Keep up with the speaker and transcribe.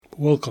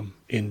Welcome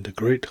in the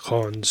Great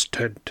Khan's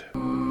tent.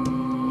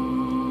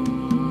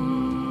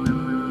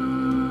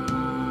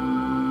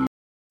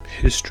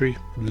 History,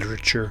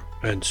 literature,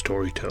 and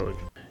storytelling.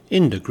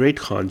 In the Great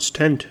Khan's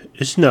tent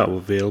is now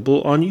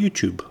available on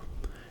YouTube.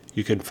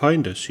 You can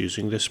find us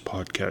using this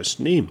podcast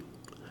name.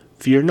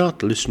 Fear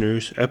not,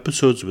 listeners,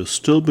 episodes will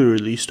still be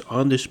released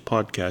on this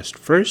podcast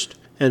first,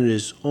 and it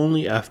is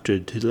only after a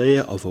delay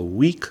of a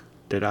week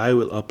that I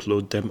will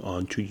upload them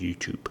onto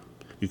YouTube.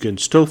 You can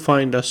still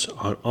find us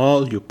on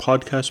all your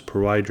podcast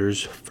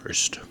providers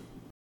first.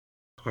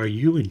 Are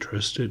you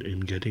interested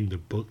in getting the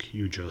book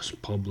you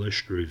just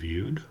published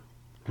reviewed?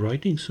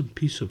 Writing some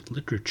piece of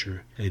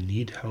literature and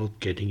need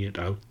help getting it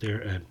out there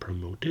and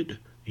promoted?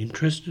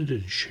 Interested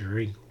in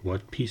sharing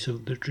what piece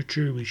of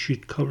literature we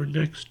should cover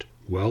next?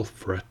 Well,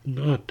 fret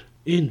not.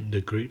 In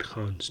the Great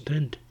Khan's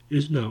tent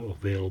is now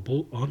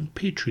available on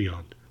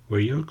Patreon, where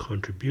your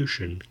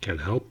contribution can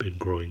help in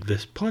growing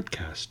this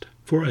podcast.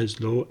 For as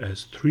low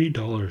as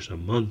 $3 a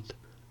month,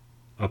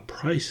 a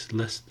price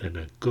less than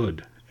a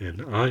good,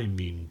 and I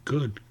mean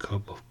good,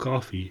 cup of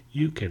coffee,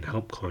 you can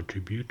help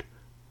contribute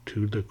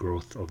to the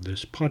growth of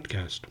this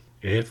podcast.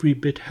 Every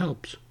bit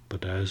helps,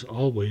 but as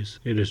always,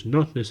 it is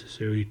not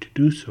necessary to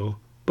do so,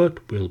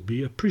 but will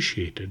be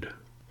appreciated.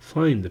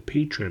 Find the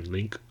Patreon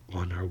link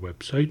on our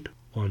website,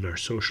 on our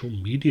social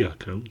media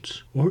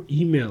accounts, or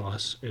email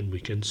us and we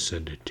can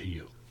send it to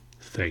you.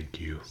 Thank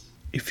you.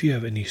 If you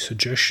have any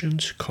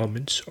suggestions,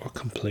 comments, or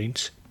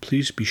complaints,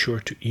 please be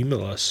sure to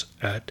email us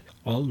at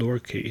all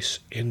lowercase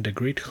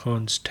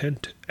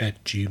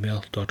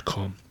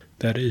inthegreatkhanstent@gmail.com.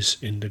 That is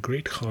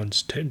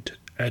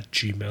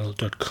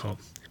inthegreatkhanstent@gmail.com.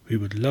 We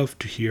would love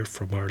to hear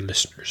from our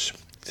listeners.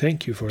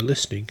 Thank you for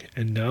listening,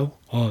 and now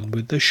on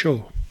with the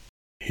show.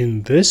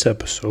 In this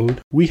episode,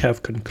 we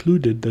have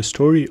concluded the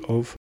story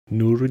of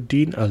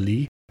Nuruddin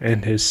Ali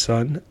and his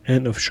son,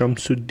 and of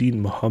Shamsuddin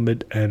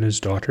Muhammad and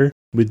his daughter,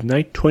 with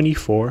night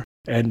 24,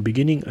 and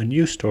beginning a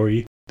new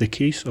story, the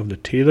case of the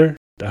tailor,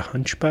 the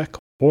hunchback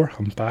or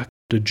humpback,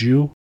 the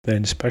Jew, the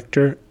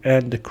inspector,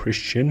 and the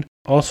Christian,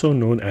 also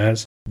known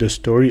as the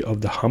story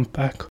of the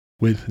humpback,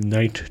 with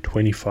night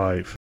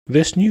 25.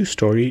 This new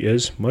story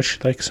is, much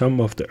like some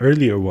of the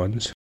earlier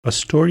ones, a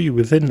story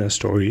within a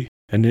story,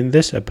 and in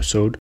this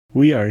episode,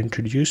 we are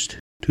introduced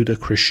to the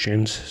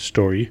Christian's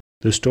story,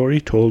 the story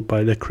told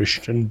by the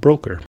Christian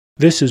broker.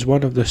 This is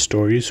one of the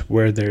stories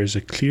where there is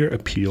a clear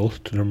appeal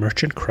to the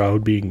merchant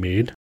crowd being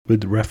made,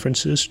 with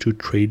references to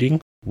trading,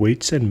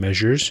 weights and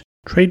measures,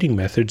 trading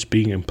methods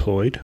being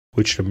employed,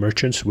 which the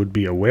merchants would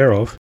be aware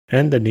of,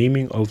 and the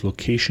naming of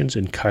locations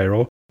in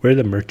Cairo where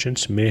the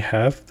merchants may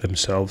have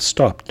themselves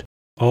stopped.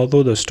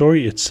 Although the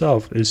story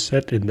itself is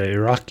set in the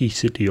Iraqi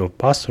city of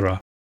Basra,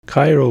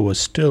 Cairo was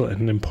still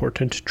an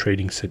important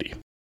trading city.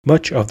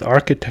 Much of the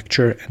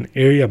architecture and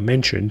area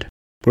mentioned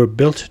were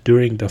built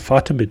during the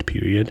Fatimid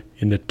period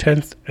in the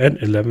 10th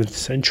and 11th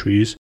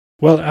centuries,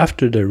 well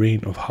after the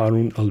reign of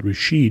Harun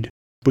al-Rashid,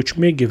 which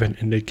may give an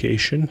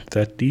indication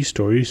that these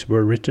stories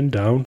were written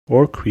down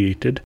or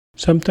created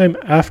sometime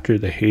after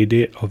the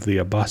heyday of the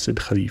Abbasid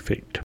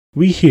Caliphate.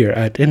 We here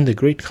at In the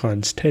Great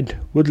Khan's tent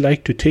would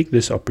like to take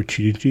this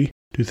opportunity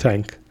to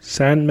thank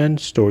Sandman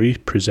Story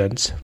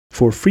Presents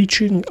for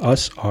featuring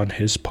us on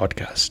his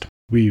podcast.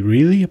 We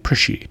really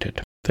appreciate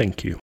it.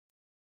 Thank you.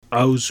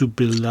 A'udhu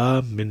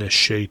billah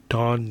minash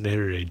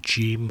shaitanir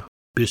rajim.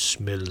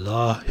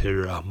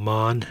 Bismillahir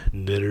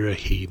rahmanir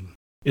rahim.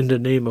 In the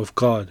name of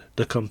God,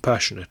 the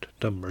compassionate,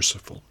 the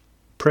merciful.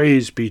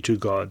 Praise be to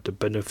God, the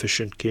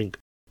beneficent King,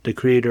 the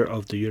creator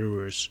of the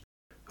universe,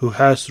 who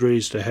has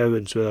raised the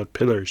heavens without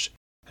pillars,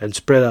 and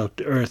spread out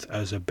the earth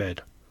as a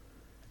bed.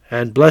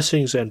 And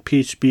blessings and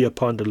peace be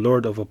upon the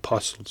Lord of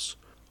Apostles,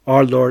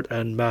 our Lord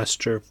and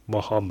Master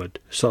Muhammad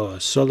Sallallahu Alaihi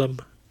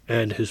Wasallam,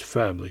 and his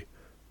family.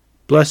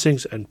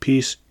 Blessings and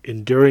peace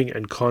enduring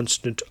and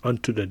constant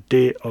unto the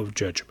day of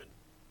judgment.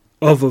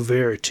 Of a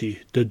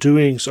verity, the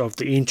doings of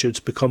the ancients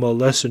become a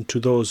lesson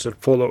to those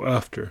that follow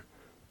after,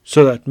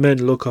 so that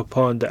men look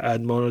upon the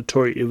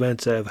admonitory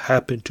events that have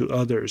happened to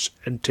others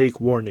and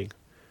take warning,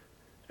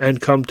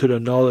 and come to the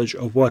knowledge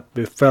of what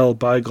befell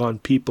bygone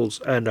peoples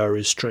and are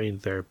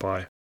restrained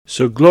thereby.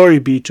 So glory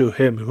be to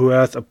him who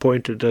hath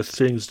appointed the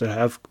things that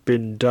have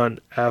been done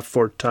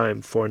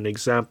aforetime for an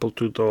example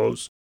to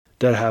those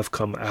that have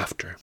come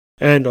after.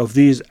 And of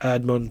these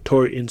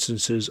admonitory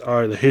instances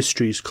are the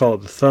histories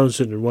called the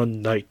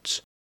 1001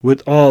 Nights,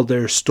 with all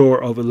their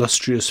store of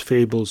illustrious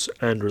fables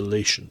and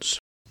relations.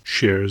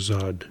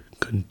 Scheherazade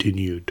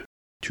continued.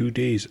 2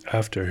 days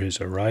after his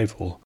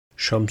arrival,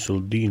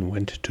 Shamsuddin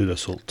went to the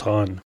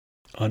Sultan.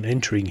 On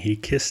entering, he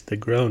kissed the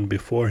ground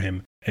before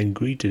him and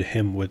greeted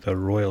him with a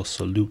royal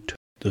salute.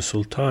 The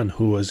Sultan,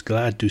 who was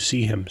glad to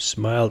see him,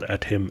 smiled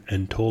at him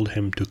and told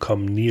him to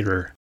come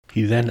nearer.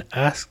 He then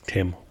asked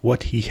him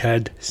what he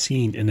had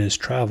seen in his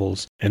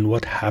travels and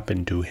what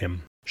happened to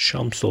him.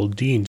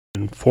 Shamsuddin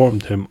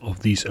informed him of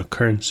these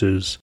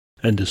occurrences,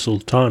 and the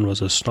Sultan was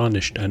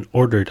astonished and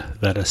ordered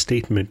that a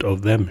statement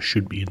of them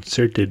should be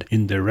inserted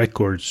in the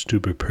records to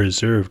be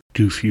preserved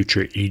to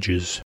future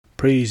ages.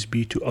 Praise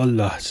be to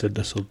Allah, said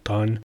the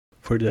Sultan,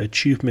 for the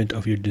achievement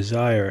of your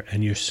desire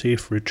and your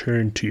safe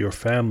return to your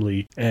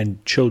family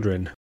and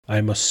children.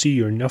 I must see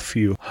your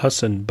nephew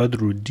Hassan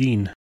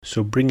Badruddin,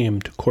 so bring him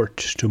to court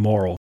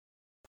tomorrow."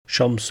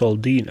 Shams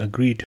al-Din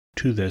agreed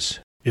to this,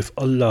 if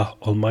Allah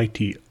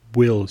Almighty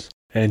wills,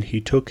 and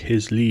he took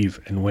his leave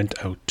and went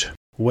out.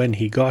 When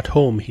he got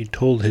home, he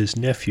told his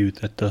nephew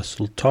that the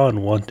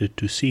Sultan wanted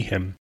to see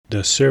him.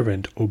 "The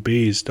servant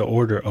obeys the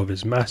order of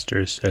his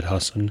master," said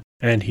Hassan,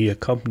 and he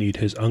accompanied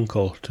his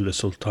uncle to the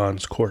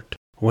Sultan's court.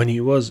 When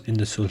he was in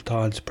the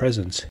Sultan's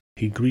presence,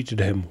 he greeted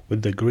him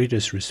with the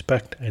greatest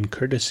respect and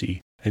courtesy,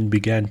 and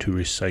began to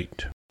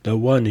recite, "The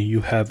one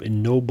you have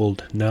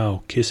ennobled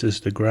now kisses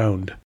the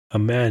ground, a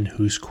man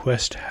whose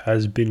quest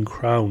has been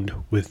crowned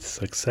with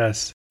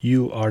success.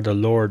 You are the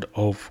Lord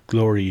of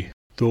glory.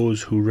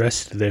 Those who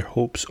rest their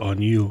hopes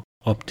on you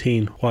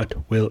obtain what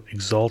will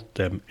exalt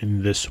them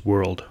in this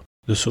world."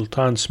 The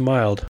Sultan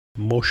smiled,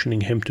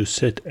 motioning him to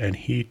sit, and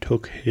he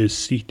took his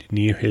seat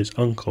near his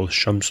uncle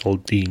Shams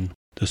al-Din.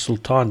 The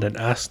Sultan then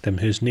asked him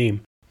his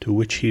name, to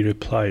which he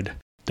replied,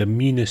 "The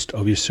meanest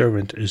of your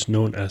servant is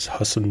known as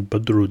Hassan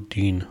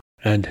Badruddin,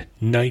 and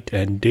night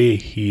and day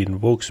he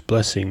invokes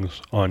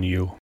blessings on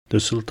you." The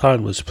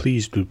Sultan was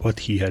pleased with what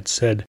he had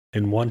said,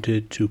 and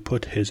wanted to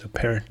put his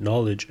apparent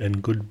knowledge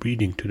and good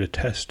breeding to the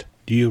test.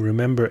 "Do you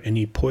remember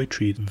any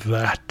poetry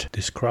that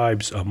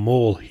describes a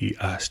mole?" he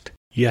asked.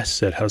 "Yes,"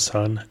 said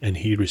Hassan, and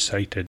he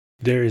recited,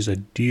 "There is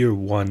a dear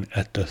one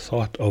at the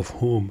thought of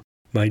whom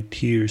my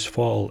tears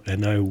fall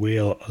and I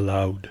wail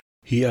aloud.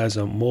 He has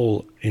a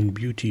mole in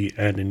beauty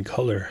and in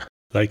color,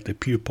 like the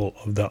pupil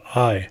of the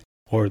eye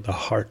or the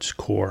heart's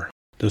core."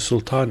 The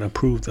Sultan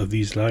approved of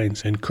these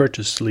lines and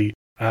courteously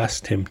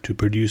asked him to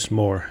produce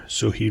more,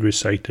 so he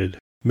recited,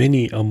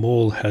 "Many a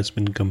mole has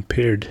been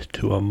compared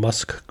to a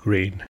musk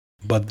grain,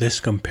 but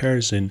this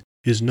comparison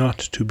is not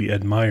to be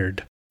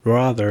admired.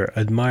 Rather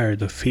admire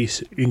the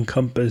face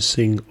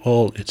encompassing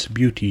all its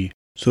beauty,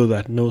 so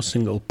that no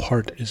single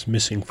part is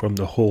missing from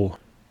the whole."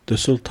 The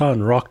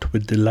Sultan rocked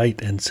with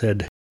delight and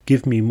said,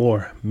 "Give me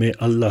more. May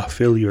Allah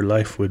fill your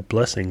life with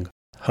blessing."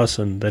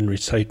 Hassan then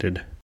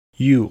recited,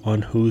 "You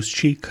on whose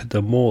cheek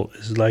the mole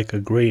is like a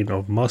grain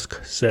of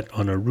musk set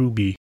on a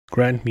ruby,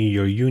 grant me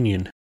your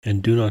union,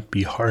 and do not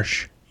be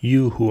harsh,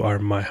 you who are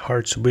my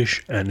heart's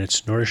wish and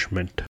its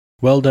nourishment."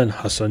 "Well done,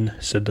 Hassan,"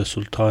 said the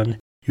Sultan.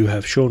 "You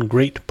have shown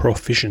great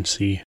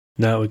proficiency.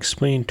 Now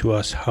explain to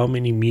us how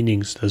many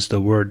meanings does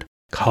the word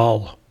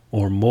kal,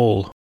 or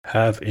mole,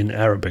 have in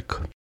Arabic?"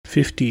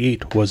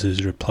 58 was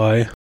his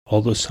reply,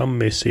 although some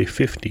may say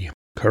 50.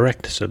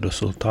 "Correct," said the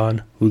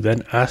Sultan, who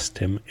then asked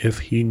him if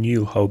he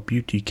knew how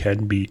beauty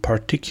can be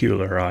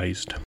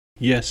particularized.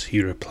 "Yes,"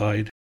 he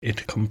replied,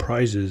 "it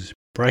comprises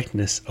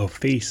brightness of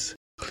face,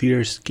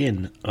 clear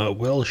skin, a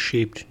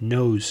well-shaped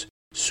nose,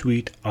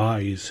 sweet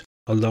eyes,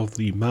 a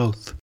lovely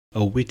mouth,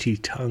 a witty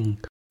tongue,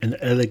 an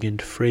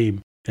elegant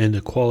frame, and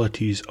the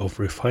qualities of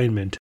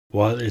refinement,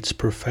 while its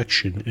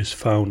perfection is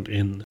found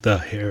in the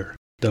hair."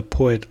 The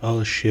poet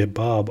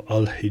Al-Shebab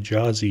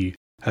al-Hijazi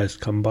has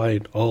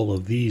combined all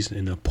of these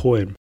in a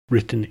poem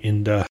written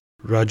in the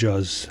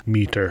Rajaz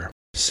meter.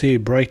 "Say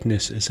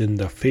brightness is in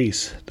the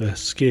face, the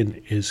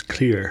skin is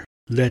clear.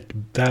 Let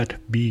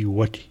that be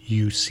what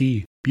you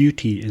see.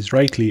 Beauty is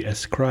rightly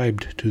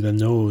ascribed to the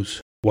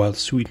nose, while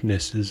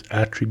sweetness is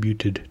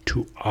attributed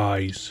to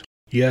eyes.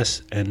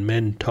 Yes, and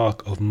men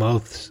talk of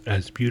mouths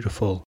as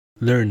beautiful.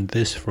 Learn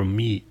this from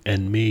me,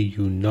 and may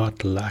you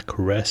not lack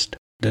rest.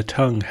 The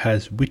tongue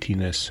has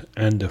wittiness,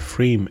 and the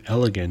frame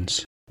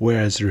elegance,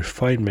 whereas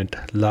refinement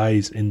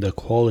lies in the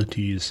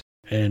qualities,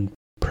 and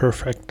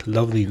perfect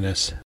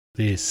loveliness,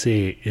 they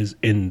say, is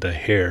in the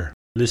hair.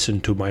 Listen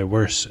to my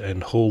verse,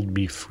 and hold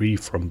me free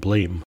from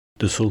blame."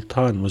 The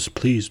Sultan was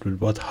pleased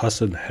with what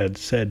Hassan had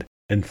said,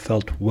 and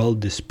felt well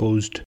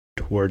disposed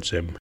towards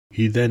him.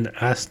 He then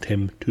asked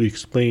him to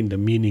explain the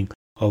meaning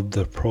of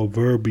the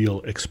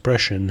proverbial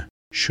expression,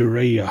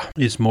 "Shuraya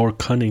is more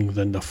cunning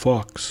than the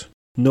fox."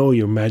 "No,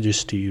 your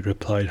majesty,"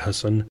 replied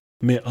Hassan.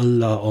 "May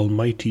Allah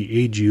Almighty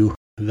aid you,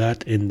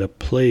 that in the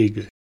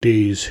plague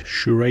days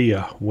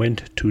Shuraya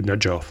went to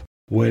Najaf.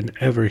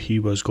 Whenever he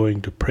was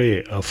going to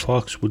pray, a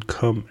fox would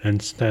come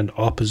and stand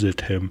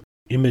opposite him,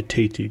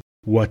 imitating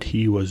what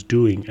he was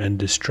doing and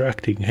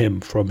distracting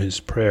him from his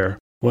prayer.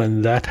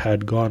 When that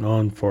had gone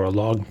on for a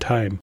long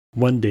time,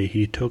 one day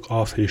he took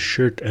off his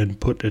shirt and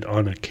put it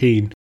on a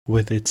cane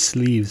with its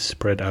sleeves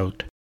spread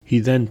out. He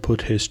then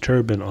put his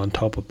turban on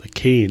top of the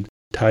cane,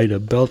 tied a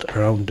belt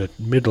around the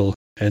middle,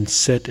 and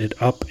set it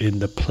up in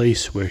the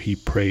place where he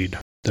prayed.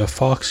 The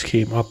fox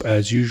came up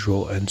as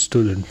usual and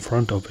stood in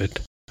front of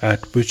it,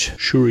 at which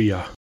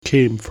Shuraya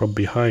came from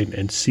behind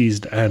and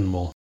seized the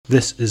animal.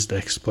 This is the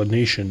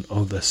explanation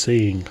of the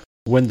saying."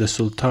 When the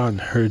Sultan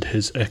heard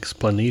his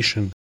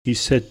explanation, he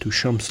said to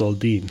Shams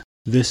al-Din,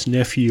 "This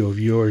nephew of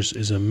yours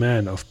is a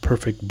man of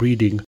perfect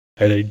breeding,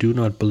 and I do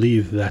not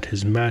believe that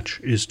his match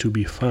is to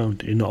be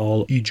found in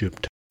all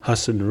Egypt."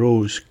 Hassan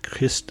rose,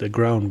 kissed the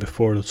ground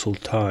before the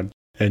Sultan,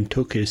 and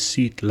took his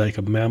seat like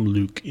a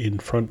Mamluk in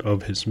front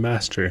of his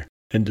master,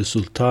 and the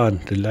Sultan,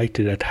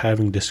 delighted at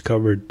having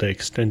discovered the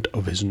extent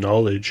of his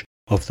knowledge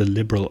of the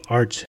liberal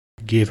arts,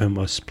 gave him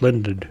a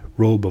splendid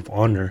robe of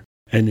honor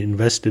and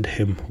invested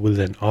him with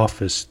an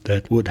office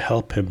that would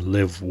help him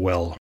live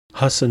well.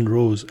 Hassan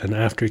rose, and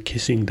after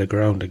kissing the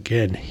ground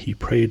again, he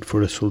prayed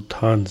for the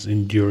Sultan's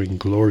enduring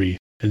glory,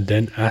 and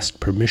then asked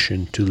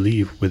permission to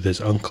leave with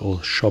his uncle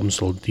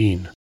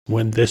Shamsuddin.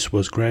 When this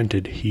was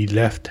granted, he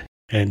left,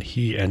 and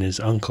he and his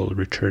uncle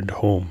returned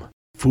home.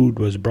 Food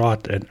was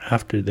brought, and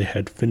after they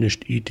had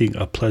finished eating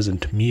a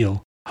pleasant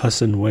meal,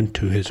 Hassan went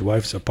to his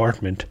wife's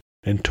apartment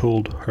and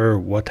told her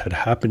what had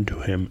happened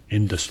to him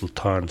in the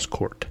Sultan's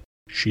court.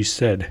 She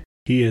said,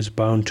 "He is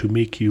bound to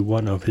make you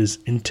one of his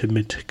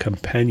intimate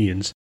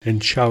companions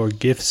and shower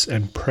gifts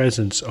and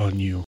presents on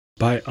you.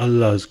 By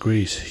Allah's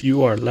grace,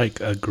 you are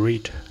like a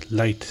great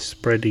light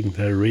spreading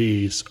the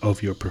rays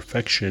of your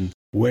perfection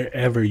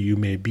wherever you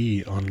may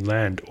be on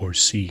land or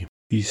sea."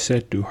 He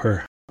said to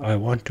her, "I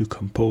want to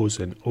compose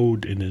an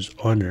ode in his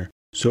honor,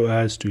 so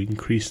as to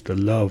increase the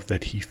love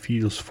that he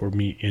feels for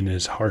me in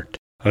his heart."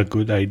 "A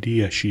good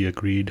idea," she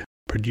agreed,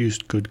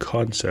 "produced good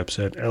concepts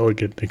and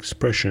elegant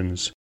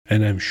expressions,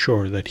 and I'm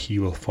sure that he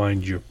will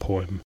find your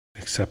poem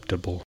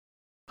acceptable."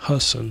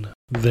 Hassan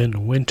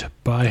then went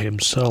by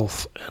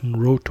himself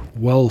and wrote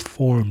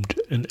well-formed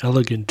and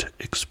elegant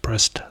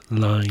expressed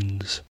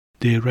lines.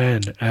 They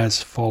ran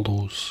as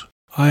follows: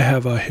 "I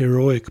have a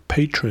heroic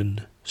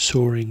patron,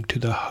 soaring to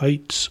the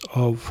heights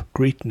of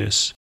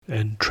greatness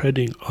and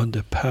treading on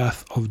the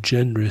path of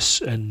generous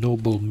and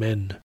noble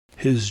men.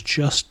 His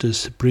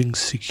justice brings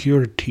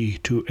security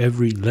to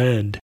every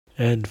land,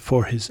 and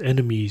for his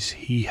enemies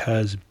he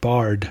has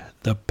barred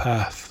the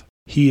path.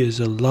 He is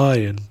a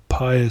lion,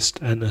 pious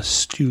and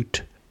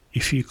astute.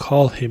 If you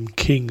call him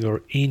king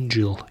or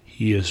angel,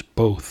 he is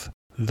both.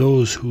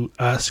 Those who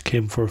ask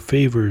him for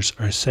favors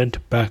are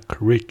sent back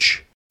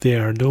rich.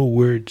 There are no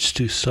words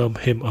to sum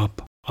him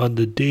up. On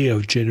the day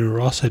of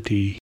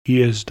generosity,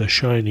 he is the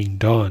shining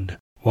dawn,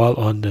 while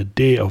on the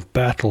day of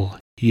battle,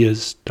 he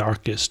is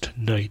darkest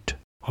night.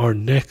 Our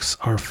necks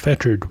are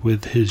fettered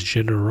with his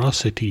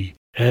generosity,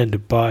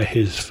 and by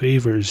his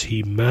favors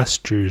he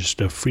masters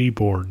the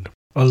freeborn.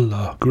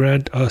 Allah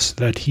grant us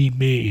that he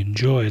may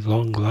enjoy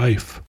long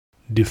life,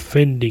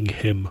 defending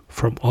him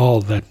from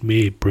all that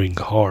may bring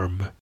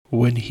harm."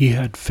 When he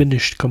had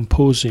finished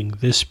composing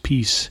this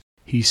piece,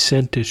 he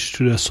sent it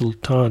to the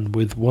Sultan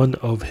with one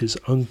of his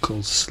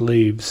uncle's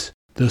slaves.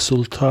 The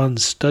Sultan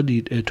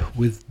studied it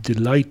with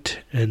delight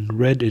and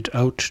read it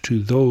out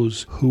to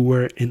those who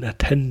were in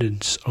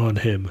attendance on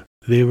him.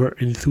 They were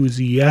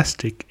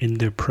enthusiastic in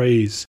their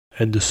praise,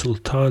 and the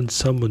Sultan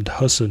summoned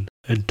Hassan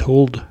and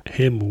told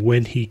him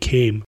when he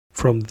came,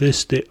 "From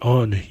this day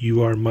on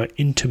you are my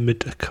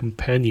intimate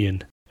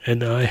companion,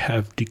 and I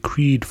have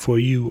decreed for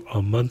you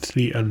a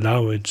monthly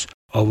allowance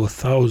of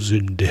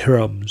 1,000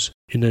 dirhams,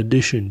 in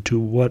addition to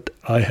what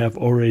I have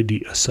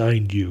already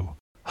assigned you."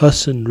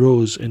 Hassan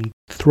rose and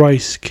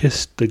thrice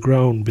kissed the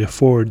ground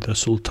before the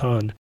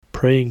Sultan,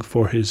 praying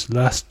for his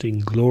lasting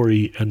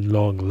glory and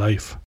long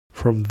life.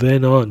 From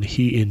then on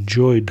he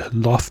enjoyed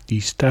lofty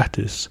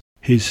status.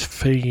 His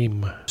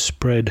fame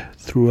spread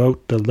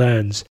throughout the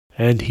lands,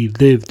 and he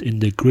lived in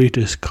the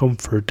greatest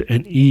comfort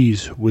and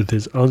ease with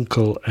his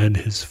uncle and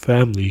his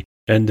family,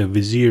 and the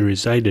vizier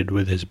resided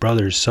with his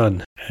brother's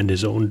son and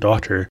his own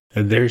daughter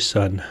and their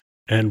son,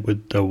 and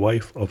with the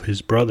wife of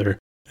his brother,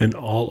 and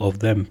all of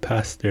them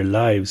passed their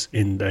lives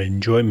in the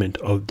enjoyment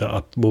of the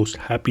utmost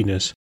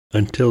happiness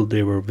until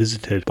they were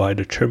visited by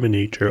the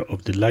terminator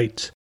of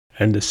delights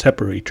and the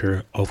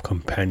separator of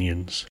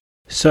companions.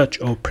 "Such,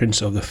 O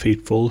Prince of the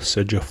Faithful,"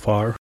 said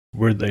Jafar,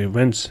 "were the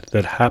events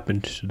that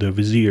happened to the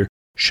vizier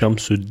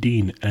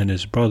Shamsuddin and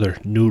his brother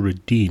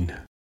Nuruddin."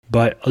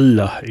 "By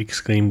Allah,"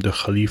 exclaimed the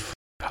Caliph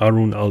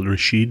Harun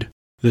al-Rashid,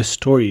 "this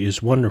story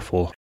is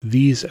wonderful.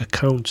 These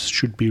accounts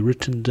should be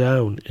written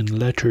down in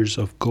letters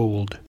of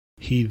gold."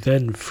 He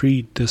then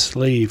freed the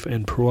slave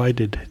and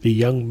provided the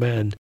young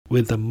man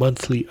with a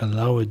monthly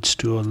allowance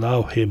to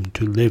allow him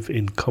to live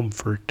in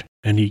comfort.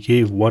 And he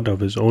gave one of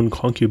his own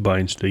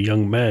concubines to the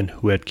young man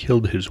who had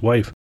killed his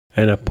wife,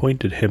 and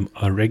appointed him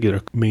a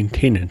regular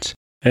maintenance.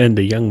 And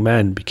the young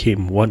man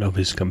became one of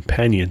his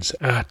companions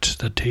at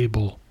the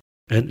table,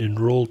 and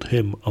enrolled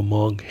him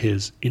among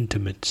his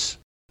intimates.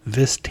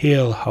 This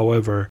tale,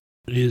 however,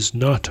 is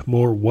not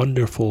more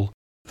wonderful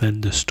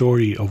than the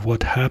story of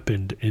what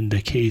happened in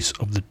the case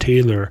of the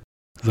tailor,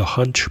 the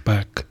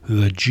hunchback,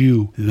 the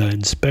Jew, the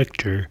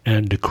inspector,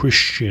 and the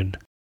Christian.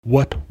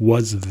 "What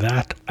was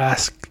that?"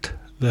 asked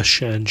the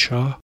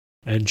Shanshah,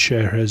 and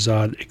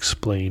Shahrazad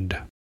explained.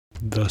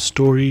 The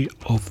story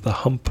of the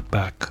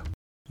humpback.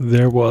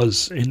 There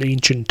was in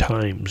ancient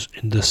times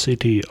in the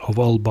city of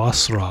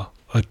Al-Basra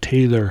a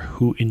tailor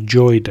who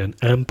enjoyed an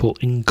ample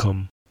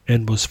income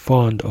and was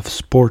fond of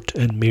sport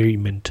and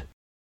merriment,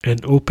 an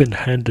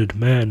open-handed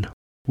man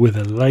with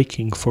a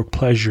liking for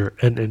pleasure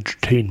and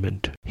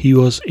entertainment. He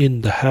was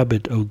in the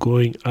habit of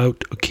going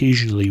out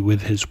occasionally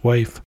with his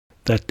wife,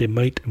 that they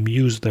might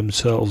amuse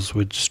themselves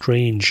with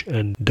strange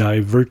and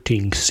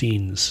diverting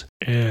scenes,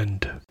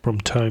 and from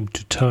time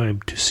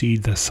to see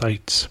the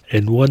sights.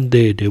 And one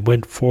day they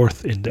went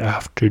forth in the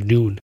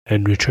afternoon,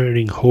 and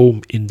returning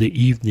home in the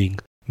evening,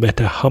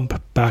 met a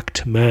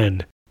hump-backed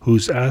man,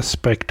 whose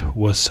aspect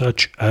was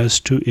such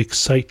as to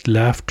excite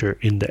laughter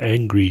in the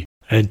angry,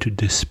 and to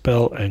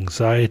dispel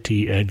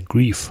anxiety and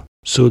grief.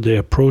 So they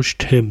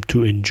approached him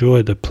to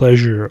enjoy the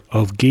pleasure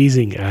of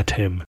gazing at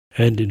him,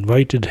 and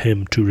invited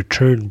him to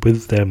return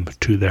with them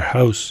to their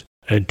house,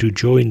 and to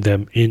join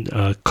them in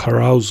a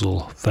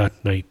carousal that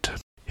night.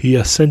 He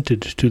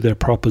assented to their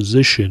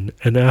proposition,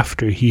 and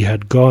after he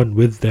had gone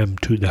with them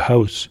to the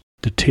house,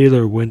 the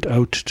tailor went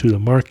out to the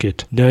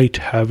market. Night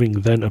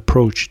having then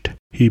approached,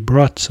 he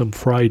brought some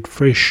fried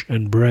fish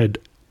and bread,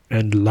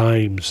 and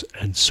limes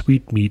and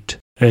sweetmeat,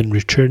 and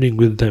returning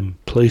with them,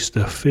 placed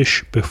the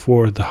fish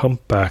before the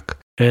humpback,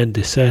 and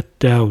they sat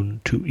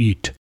down to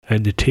eat.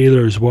 And the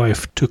tailor's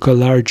wife took a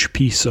large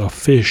piece of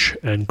fish,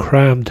 and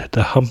crammed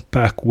the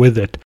humpback with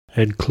it,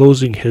 and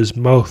closing his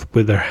mouth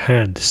with her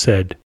hand,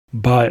 said,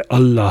 "By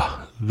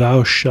Allah,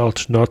 thou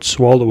shalt not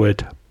swallow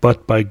it,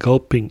 but by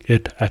gulping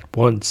it at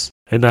once,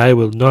 and I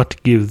will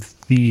not give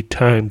thee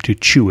time to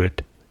chew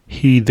it."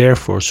 He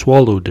therefore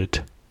swallowed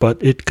it, but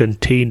it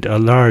contained a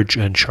large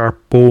and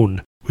sharp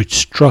bone, which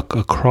struck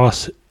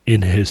across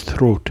in his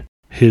throat,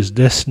 his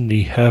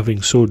destiny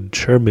having so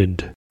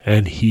determined,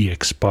 and he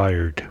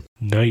expired.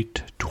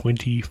 Night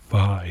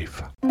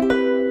 25.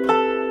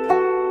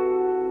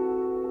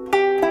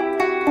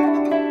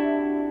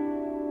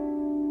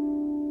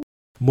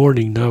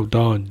 Morning now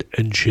dawned,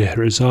 and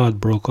Shahrazad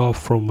broke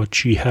off from what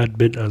she had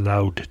been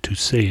allowed to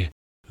say.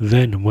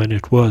 Then, when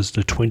it was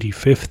the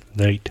 25th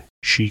night,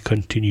 she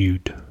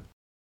continued,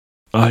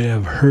 I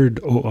have heard,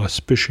 O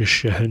auspicious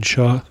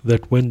Shahanshah,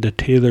 that when the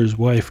tailor's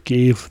wife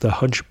gave the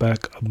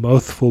hunchback a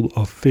mouthful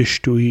of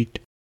fish to eat,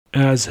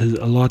 as his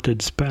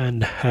allotted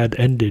span had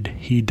ended,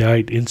 he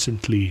died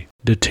instantly.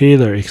 The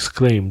tailor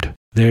exclaimed,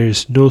 There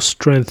is no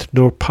strength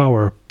nor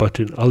power but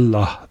in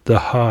Allah, the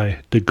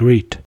High, the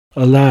Great.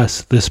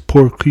 Alas, this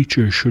poor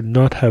creature should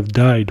not have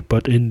died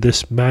but in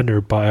this manner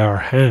by our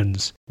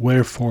hands.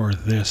 Wherefore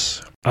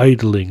this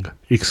idling?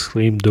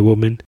 Exclaimed the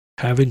woman.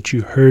 Haven't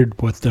you heard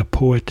what the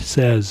poet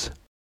says?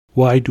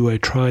 Why do I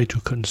try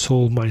to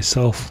console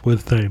myself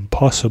with the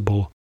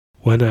impossible,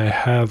 when I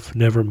have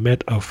never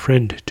met a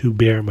friend to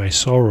bear my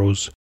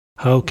sorrows?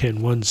 How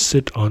can one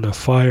sit on a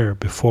fire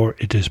before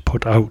it is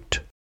put out?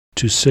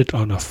 To sit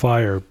on a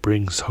fire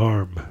brings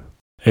harm.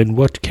 And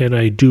what can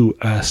I do?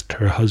 Asked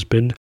her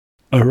husband.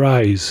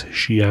 Arise,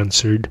 she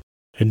answered,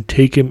 and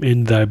take him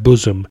in thy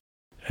bosom,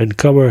 and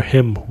cover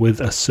him with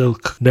a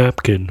silk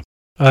napkin.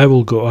 I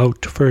will go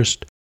out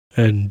first,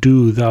 and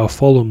do thou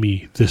follow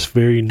me this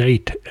very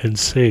night, and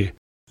say,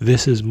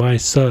 This is my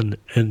son,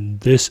 and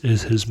this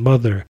is his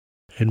mother,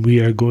 and we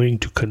are going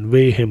to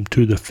convey him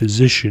to the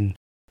physician,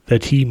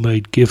 that he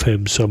might give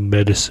him some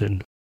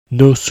medicine.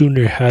 No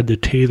sooner had the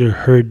tailor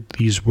heard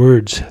these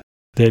words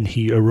than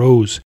he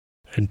arose,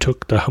 and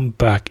took the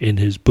humpback in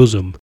his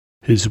bosom.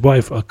 His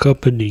wife,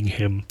 accompanying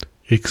him,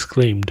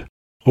 exclaimed,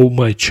 O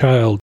my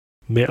child,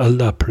 may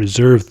Allah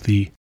preserve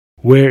thee!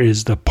 Where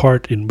is the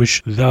part in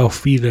which thou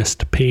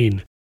feelest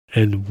pain,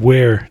 and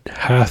where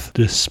hath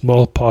the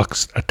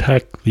smallpox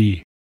attacked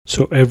thee?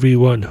 So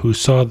everyone who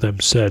saw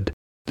them said,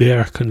 They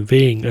are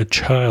conveying a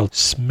child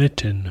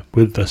smitten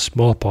with the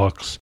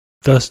smallpox.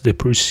 Thus they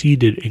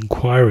proceeded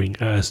inquiring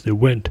as they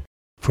went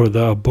for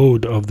the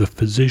abode of the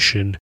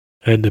physician,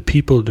 and the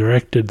people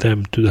directed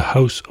them to the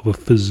house of a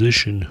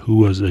physician who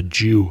was a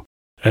Jew.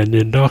 And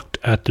they knocked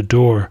at the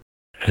door,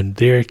 and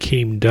there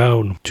came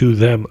down to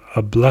them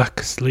a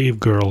black slave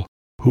girl,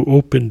 who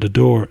opened the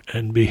door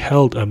and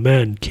beheld a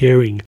man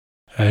carrying,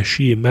 as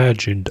she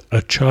imagined,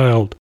 a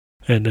child,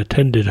 and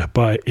attended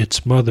by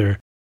its mother.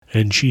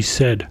 And she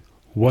said,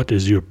 What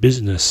is your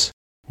business?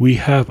 We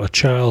have a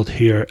child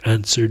here,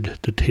 answered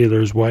the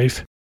tailor's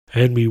wife,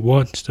 and we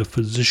want the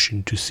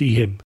physician to see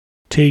him.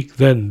 Take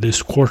then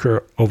this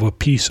quarter of a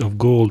piece of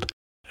gold,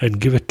 and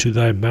give it to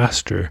thy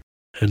master,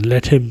 and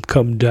let him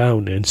come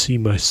down and see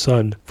my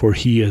son, for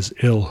he is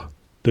ill.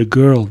 The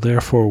girl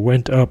therefore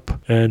went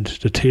up, and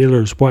the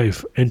tailor's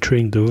wife,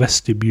 entering the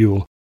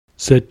vestibule,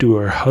 said to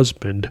her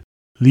husband,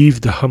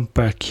 Leave the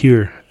humpback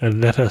here,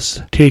 and let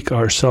us take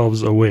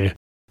ourselves away.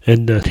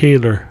 And the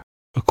tailor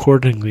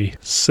accordingly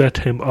set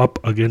him up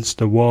against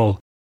the wall,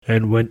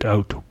 and went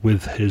out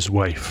with his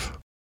wife.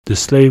 The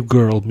slave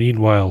girl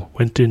meanwhile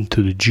went in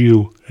to the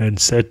Jew, and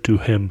said to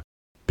him,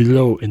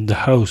 Below in the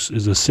house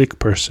is a sick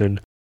person,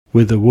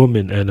 with a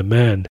woman and a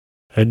man,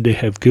 and they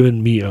have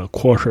given me a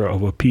quarter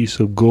of a piece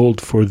of gold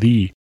for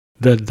thee,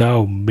 that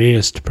thou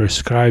mayest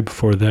prescribe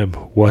for them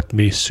what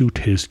may suit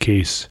his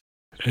case.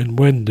 And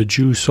when the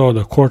Jew saw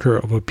the quarter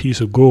of a piece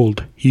of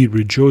gold, he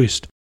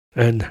rejoiced,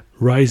 and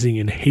rising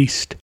in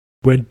haste,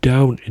 went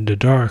down in the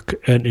dark,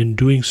 and in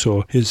doing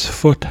so his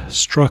foot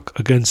struck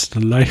against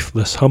the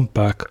lifeless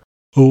humpback.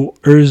 O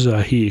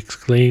Urza, he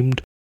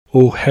exclaimed,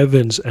 O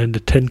heavens and the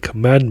 10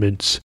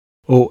 Commandments!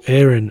 O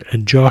Aaron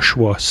and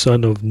Joshua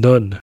son of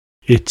Nun,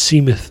 it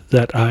seemeth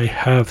that I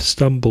have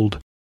stumbled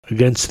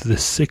against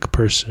this sick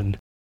person,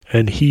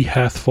 and he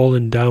hath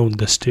fallen down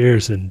the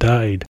stairs and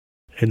died.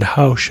 And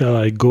how shall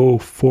I go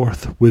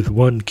forth with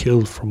one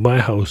killed from my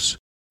house?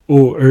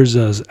 O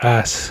Uzzah's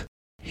ass!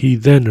 He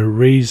then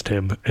raised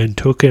him, and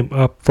took him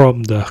up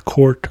from the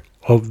court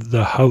of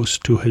the house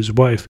to his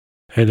wife,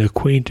 and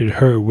acquainted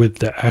her with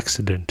the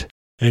accident.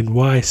 And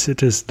why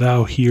sittest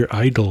thou here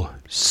idle?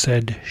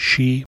 Said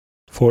she.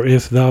 For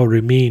if thou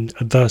remain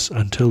thus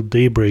until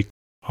daybreak,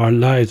 our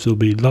lives will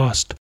be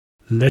lost.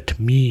 Let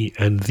me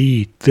and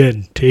thee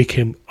then take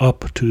him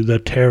up to the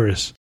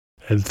terrace,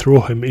 and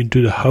throw him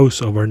into the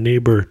house of our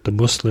neighbor the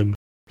Muslim,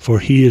 for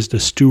he is the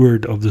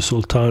steward of the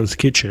Sultan's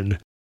kitchen,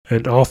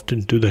 and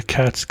often do the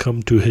cats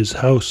come to his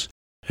house,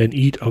 and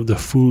eat of the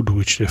food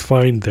which they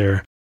find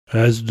there,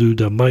 as do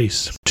the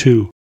mice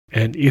too.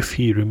 And if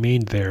he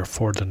remain there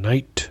for the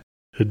night,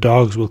 the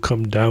dogs will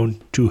come down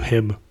to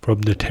him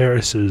from the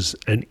terraces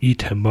and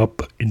eat him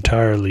up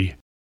entirely.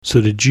 So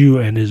the Jew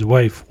and his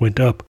wife went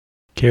up,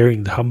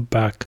 carrying the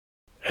humpback,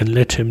 and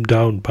let him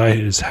down by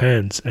his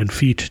hands and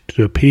feet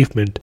to the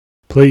pavement,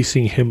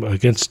 placing him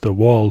against the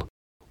wall,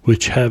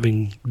 which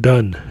having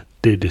done,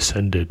 they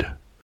descended.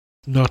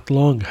 Not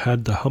long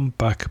had the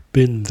humpback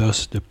been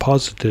thus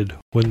deposited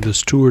when the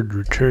steward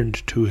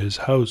returned to his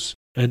house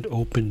and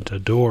opened the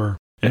door,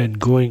 and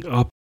going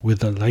up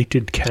with a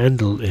lighted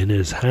candle in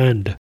his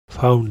hand,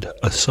 found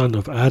a son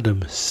of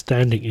Adam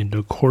standing in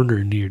the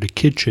corner near the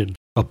kitchen,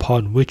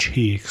 upon which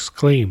he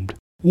exclaimed,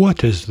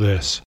 What is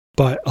this?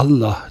 By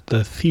Allah,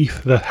 the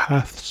thief that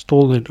hath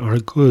stolen our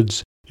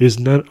goods is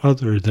none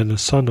other than a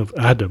son of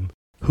Adam,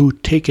 who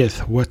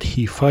taketh what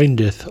he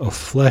findeth of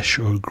flesh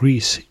or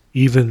grease,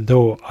 even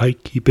though I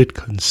keep it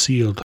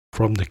concealed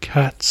from the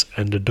cats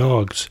and the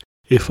dogs.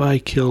 If I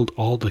killed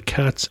all the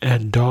cats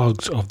and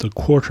dogs of the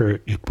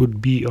quarter, it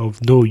would be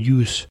of no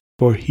use,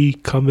 for he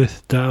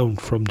cometh down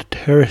from the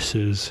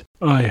terraces.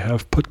 I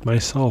have put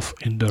myself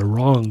in the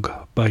wrong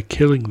by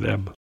killing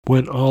them,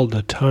 when all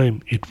the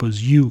time it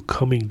was you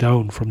coming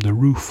down from the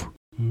roof.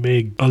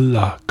 May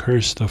Allah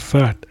curse the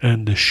fat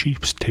and the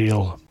sheep's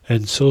tail.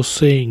 And so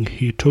saying,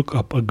 he took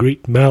up a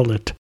great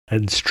mallet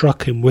and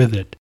struck him with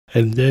it,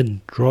 and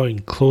then, drawing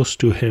close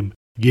to him,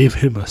 gave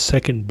him a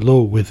second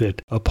blow with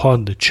it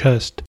upon the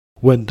chest,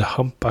 when the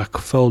humpback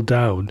fell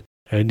down,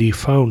 and he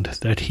found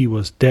that he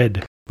was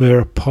dead,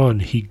 whereupon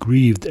he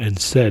grieved and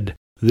said,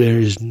 There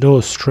is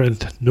no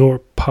strength nor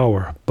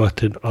power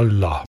but in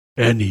Allah.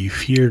 And he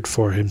feared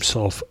for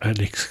himself, and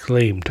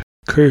exclaimed,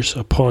 Curse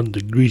upon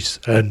the grease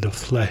and the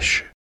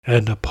flesh,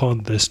 and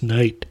upon this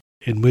night,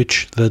 in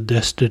which the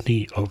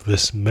destiny of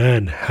this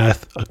man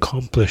hath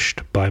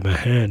accomplished by my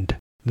hand.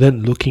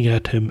 Then looking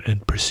at him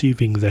and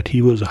perceiving that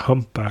he was a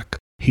humpback,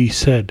 he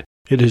said,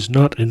 It is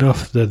not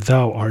enough that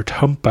thou art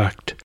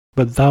humpbacked,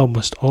 but thou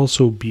must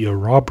also be a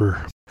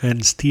robber,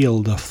 and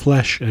steal the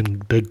flesh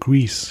and the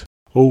grease.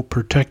 O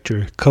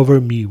protector, cover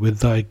me with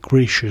thy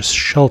gracious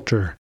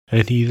shelter.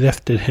 And he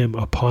lifted him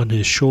upon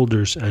his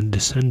shoulders and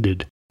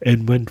descended,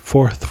 and went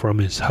forth from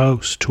his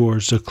house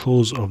towards the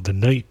close of the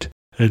night,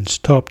 and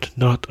stopped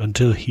not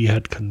until he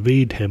had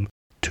conveyed him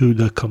to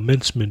the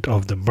commencement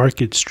of the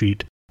market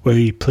street, where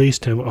he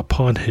placed him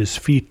upon his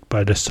feet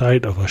by the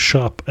side of a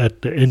shop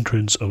at the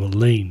entrance of a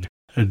lane,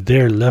 and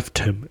there left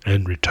him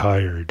and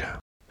retired.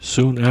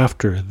 Soon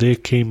after there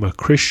came a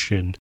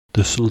Christian,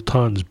 the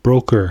Sultan's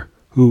broker,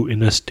 who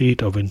in a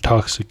state of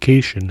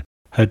intoxication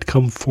had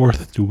come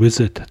forth to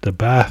visit the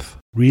bath,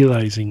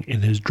 realizing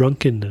in his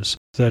drunkenness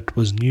that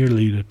was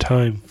nearly the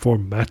time for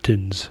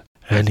matins,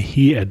 and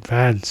he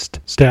advanced,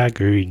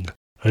 staggering,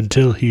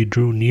 until he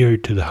drew near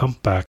to the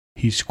humpback.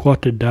 He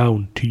squatted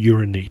down to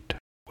urinate,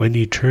 when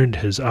he turned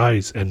his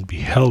eyes and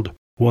beheld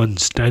one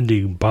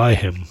standing by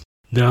him.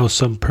 Now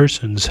some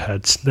persons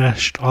had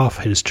snatched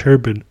off his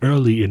turban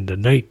early in the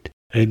night,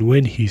 and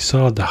when he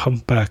saw the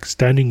humpback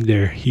standing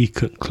there, he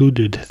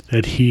concluded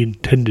that he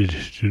intended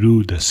to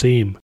do the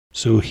same.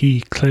 So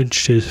he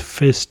clenched his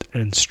fist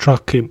and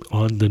struck him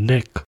on the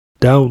neck.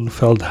 Down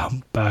fell the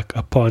humpback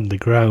upon the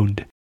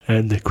ground,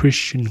 and the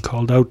Christian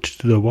called out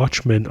to the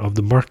watchman of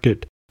the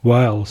market,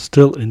 while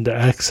still in the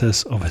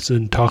excess of his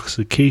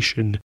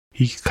intoxication,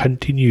 he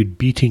continued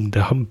beating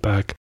the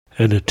humpback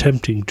and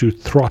attempting to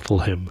throttle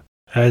him.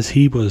 As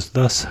he was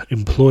thus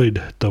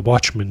employed, the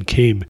watchman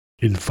came,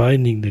 and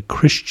finding the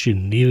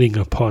Christian kneeling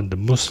upon the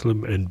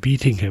Muslim and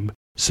beating him,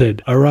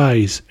 said,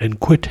 Arise and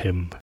quit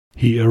him.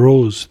 He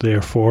arose,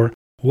 therefore.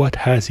 What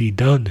has he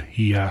done?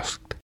 He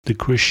asked. The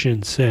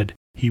Christian said,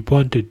 He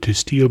wanted to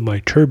steal my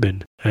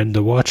turban. And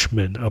the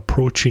watchman,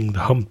 approaching the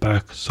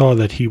humpback, saw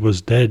that he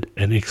was dead,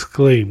 and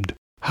exclaimed,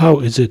 How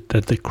is it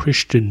that the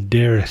Christian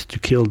dareth to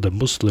kill the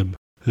Muslim?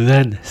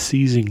 Then,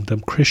 seizing the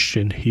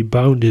Christian, he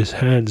bound his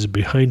hands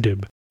behind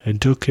him, and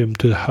took him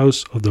to the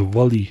house of the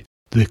Wali.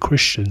 The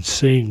Christian,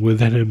 saying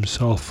within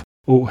himself,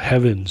 O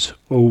heavens,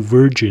 O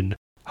Virgin,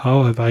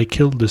 how have I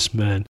killed this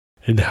man?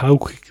 And how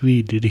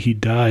quickly did he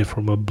die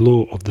from a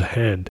blow of the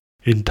hand?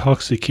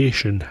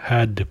 Intoxication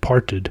had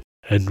departed,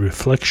 and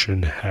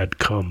reflection had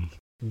come.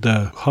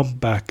 The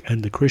humpback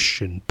and the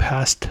Christian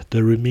passed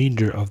the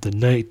remainder of the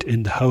night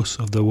in the house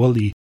of the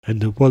wali, and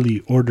the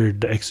wali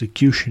ordered the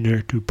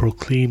executioner to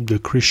proclaim the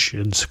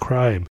Christian's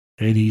crime,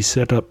 and he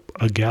set up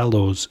a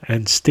gallows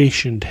and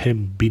stationed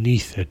him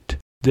beneath it.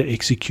 The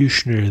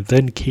executioner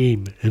then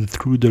came and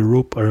threw the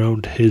rope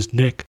around his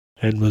neck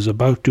and was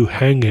about to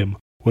hang him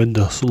when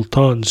the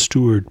Sultan's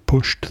steward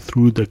pushed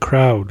through the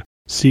crowd.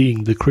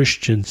 Seeing the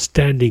Christian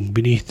standing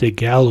beneath the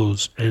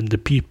gallows, and the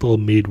people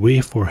made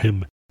way for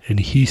him, and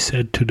he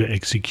said to the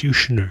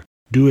executioner,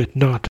 "Do it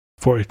not,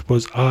 for it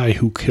was I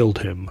who killed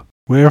him."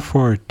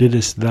 "Wherefore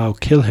didst thou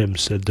kill him?"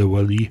 said the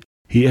wali.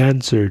 He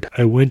answered,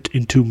 "I went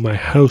into my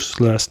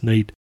house last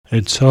night,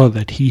 and saw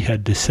that he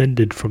had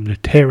descended from the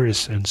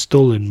terrace and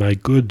stolen my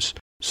goods.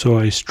 So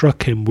I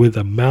struck him with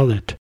a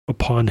mallet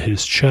upon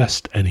his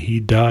chest, and he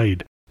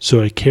died.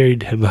 So I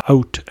carried him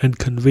out and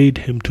conveyed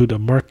him to the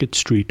market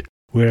street,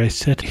 where I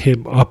set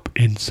him up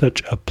in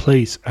such a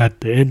place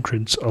at the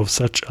entrance of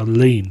such a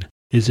lane.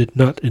 Is it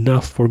not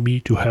enough for me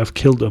to have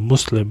killed a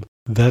Muslim,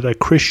 that a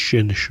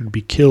Christian should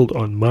be killed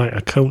on my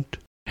account?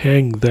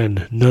 Hang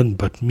then none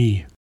but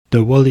me."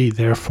 The wali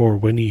therefore,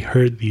 when he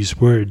heard these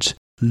words,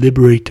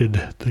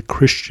 liberated the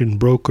Christian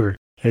broker,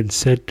 and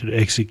said to the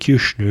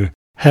executioner,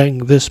 "Hang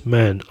this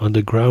man on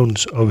the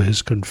grounds of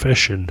his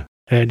confession."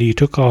 And he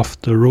took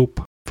off the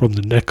rope from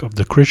the neck of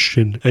the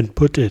Christian, and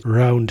put it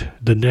round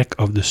the neck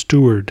of the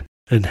steward,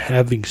 and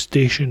having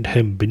stationed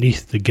him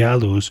beneath the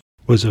gallows,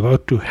 was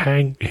about to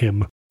hang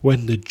him,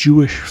 when the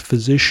Jewish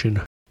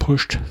physician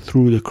pushed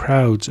through the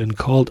crowds and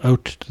called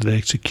out to the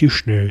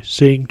executioner,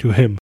 saying to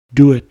him,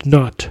 "Do it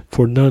not,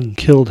 for none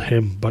killed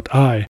him but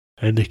I."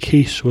 And the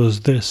case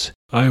was this: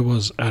 I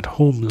was at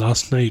home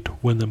last night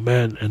when a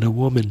man and a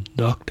woman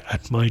knocked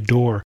at my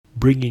door,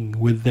 bringing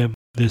with them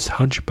this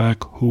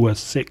hunchback who was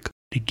sick.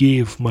 They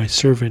gave my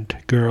servant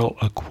girl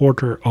a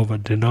quarter of a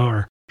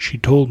dinar. She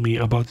told me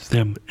about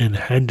them and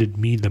handed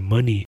me the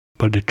money,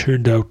 but it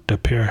turned out the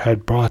pair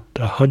had brought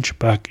the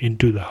hunchback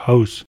into the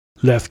house,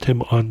 left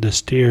him on the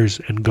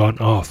stairs and gone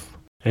off.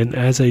 And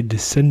as I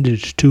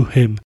descended to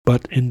him,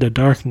 but in the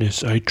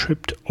darkness I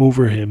tripped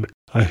over him,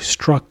 I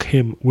struck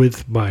him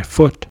with my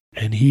foot,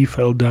 and he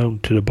fell down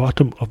to the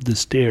bottom of the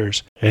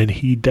stairs, and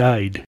he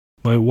died.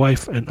 My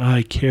wife and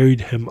I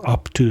carried him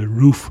up to the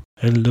roof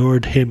and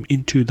lowered him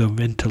into the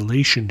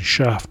ventilation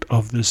shaft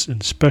of this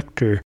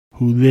inspector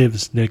who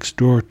lives next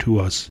door to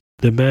us.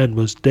 The man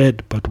was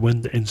dead, but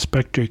when the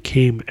inspector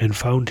came and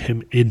found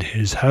him in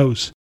his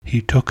house, he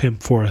took him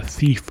for a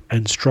thief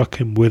and struck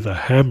him with a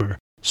hammer,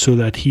 so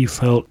that he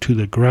fell to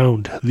the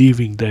ground,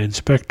 leaving the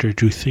inspector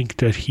to think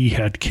that he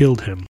had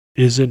killed him.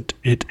 Isn't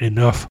it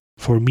enough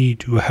for me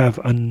to have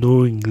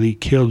unknowingly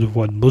killed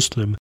one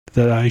Muslim,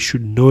 that I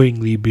should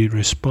knowingly be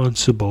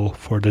responsible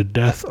for the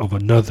death of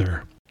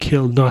another?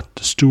 Kill not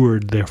the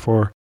steward,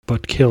 therefore,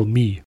 but kill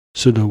me."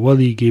 So the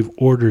wali gave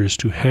orders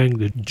to hang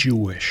the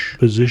Jewish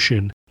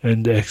physician,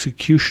 and the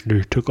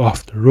executioner took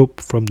off the rope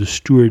from the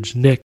steward's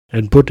neck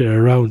and put it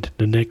around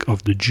the neck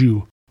of the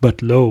Jew.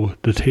 But lo,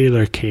 the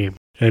tailor came,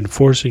 and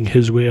forcing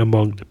his way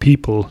among the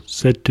people,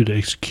 said to the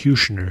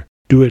executioner,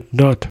 "Do it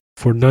not,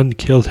 for none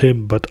killed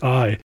him but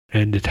I."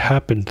 And it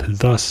happened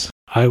thus: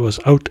 I was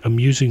out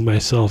amusing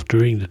myself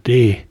during the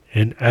day,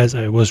 and as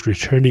I was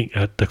returning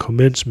at the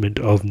commencement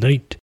of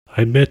night,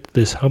 I met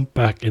this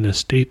humpback in a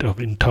state of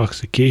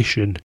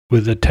intoxication,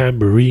 with a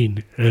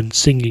tambourine, and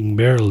singing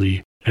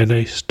merrily, and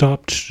I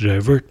stopped to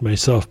divert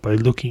myself by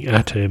looking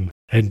at him,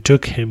 and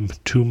took him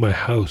to my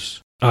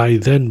house. I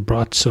then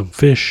brought some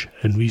fish,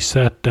 and we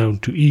sat down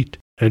to eat,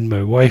 and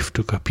my wife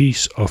took a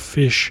piece of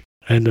fish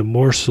and a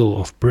morsel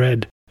of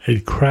bread,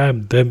 and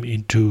crammed them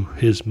into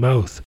his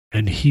mouth,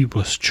 and he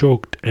was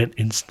choked and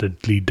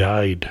instantly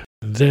died.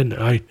 Then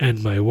I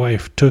and my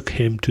wife took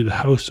him to the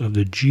house of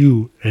the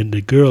Jew, and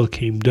the girl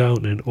came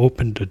down and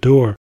opened the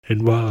door,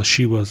 and while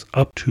she was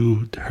up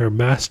to her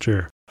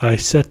master, I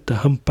set the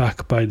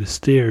humpback by the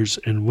stairs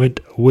and went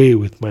away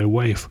with my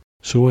wife.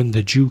 So when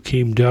the Jew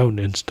came down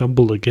and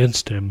stumbled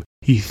against him,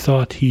 he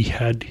thought he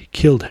had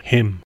killed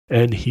him,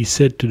 and he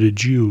said to the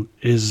Jew,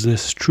 "Is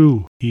this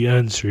true?" He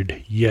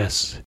answered,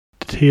 "Yes."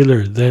 The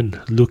tailor then,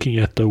 looking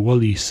at the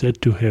wali,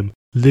 said to him,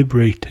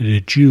 "Liberate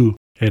the Jew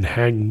and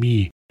hang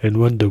me." And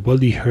when the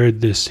wali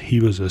heard this, he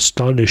was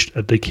astonished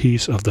at the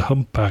case of the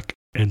humpback,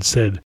 and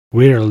said,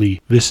 "Verily,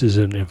 this is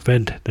an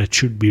event that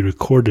should be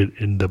recorded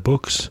in the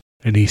books."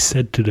 And he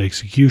said to the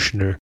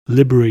executioner,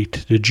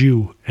 "Liberate the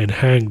Jew and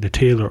hang the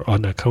tailor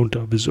on account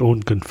of his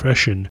own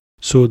confession."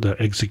 So the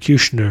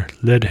executioner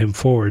led him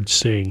forward,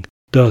 saying,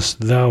 "Dost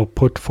thou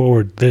put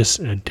forward this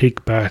and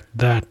take back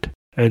that,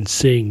 and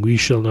saying, we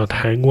shall not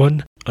hang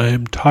one?" "I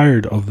am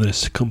tired of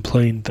this,"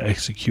 complained the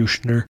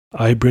executioner.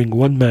 "I bring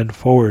one man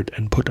forward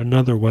and put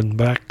another one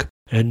back,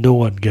 and no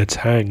one gets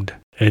hanged."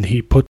 And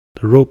he put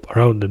the rope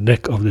around the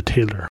neck of the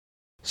tailor.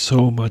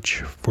 So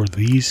much for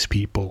these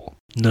people.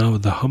 Now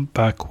the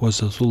humpback was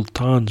the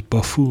Sultan's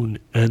buffoon,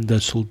 and the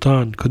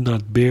Sultan could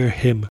not bear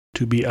him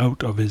to be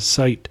out of his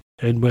sight.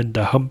 And when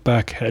the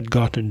humpback had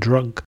gotten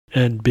drunk,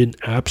 and been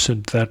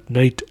absent that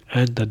night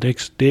and the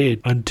next day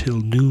until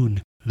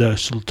noon, the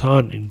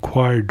Sultan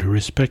inquired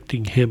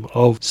respecting him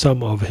of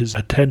some of his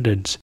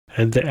attendants,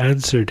 and they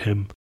answered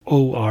him,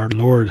 O our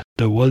lord,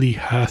 the Wali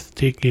hath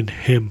taken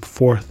him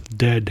forth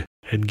dead,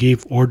 and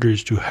gave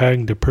orders to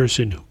hang the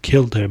person who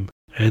killed him.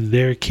 And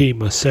there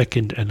came a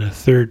second and a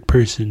third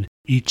person,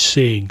 each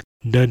saying,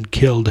 None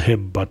killed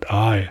him but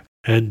I,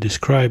 and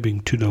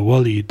describing to the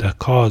Wali the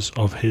cause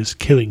of his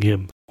killing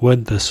him.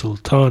 When the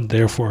Sultan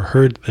therefore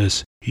heard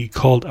this, he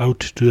called out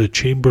to the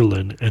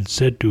chamberlain and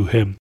said to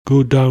him,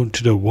 Go down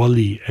to the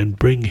Wali and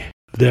bring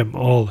them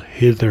all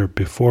hither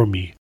before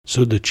me.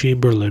 So the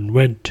chamberlain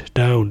went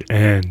down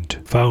and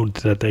found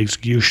that the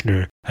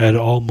executioner had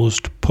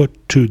almost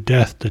put to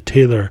death the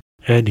tailor,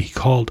 and he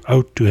called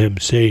out to him,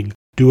 saying,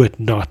 Do it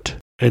not,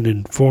 and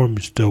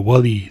informed the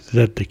Wali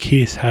that the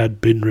case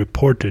had been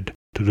reported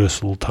to the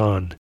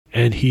Sultan.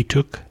 And he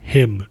took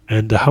him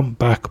and the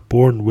humpback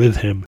born with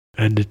him,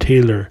 and the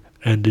tailor,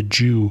 and the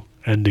Jew,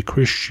 and the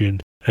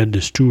Christian, and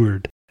the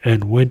steward,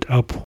 and went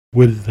up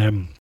with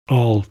them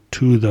all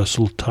to the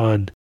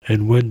Sultan.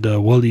 And when the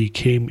Wali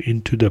came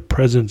into the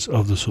presence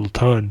of the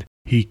Sultan,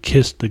 he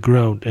kissed the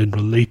ground and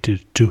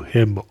related to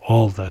him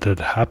all that had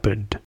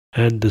happened.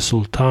 And the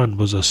Sultan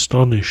was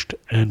astonished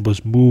and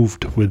was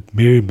moved with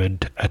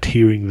merriment at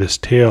hearing this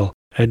tale,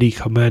 and he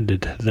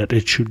commanded that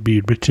it should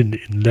be written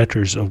in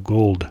letters of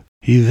gold.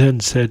 He then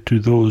said to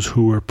those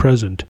who were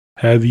present,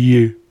 Have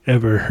ye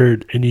ever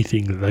heard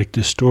anything like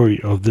the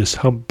story of this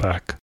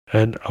humpback?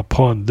 And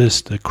upon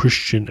this the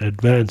Christian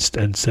advanced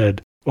and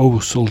said, O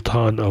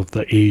Sultan of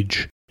the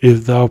age,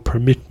 if thou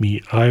permit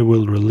me, I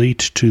will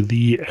relate to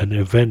thee an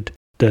event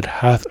that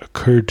hath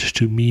occurred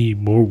to me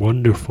more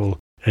wonderful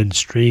and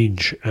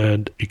strange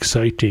and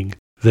exciting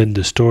than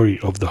the story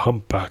of the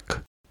humpback.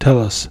 Tell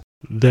us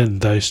then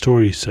thy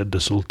story, said the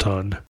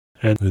Sultan.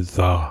 And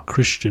the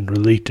Christian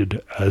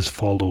related as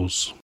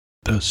follows.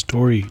 The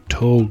story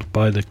told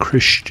by the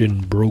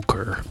Christian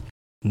broker.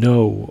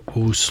 Know,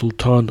 O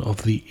Sultan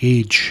of the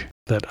age,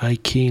 that I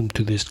came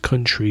to this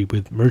country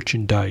with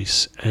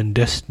merchandise, and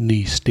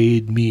destiny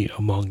stayed me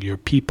among your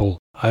people.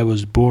 I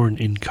was born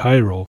in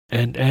Cairo,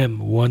 and am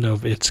one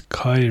of its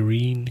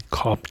Cairene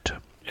Copt,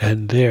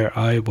 and there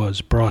I was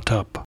brought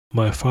up.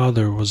 My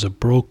father was a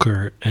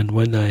broker, and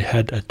when I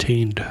had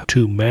attained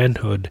to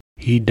manhood,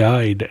 he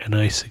died, and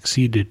I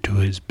succeeded to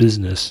his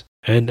business.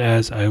 And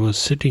as I was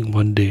sitting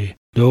one day,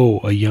 lo,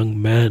 a young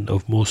man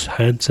of most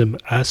handsome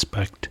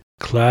aspect,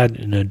 clad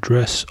in a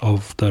dress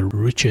of the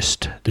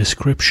richest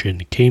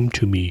description, came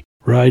to me,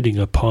 riding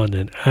upon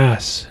an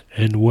ass,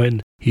 and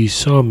when he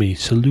saw me,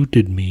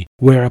 saluted me,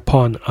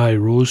 whereupon I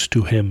rose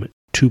to him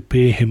to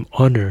pay him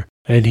honor,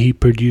 and he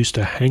produced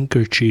a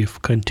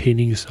handkerchief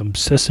containing some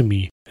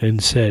sesame,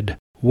 and said,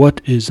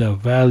 What is the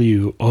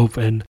value of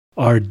an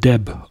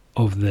ardeb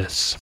of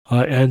this?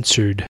 I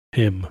answered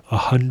him,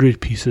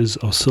 100 pieces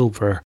of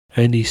silver.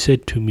 And he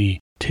said to me,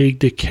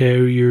 Take the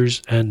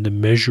carriers and the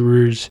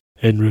measurers,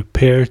 and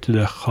repair to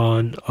the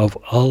Khan of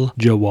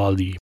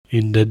Al-Jawali,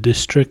 in the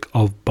district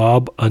of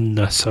Bab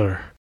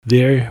an-Nasr.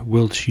 There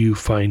wilt you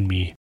find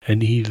me.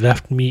 And he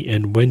left me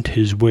and went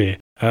his way,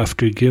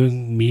 after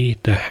giving me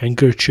the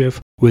handkerchief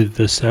with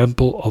the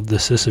sample of the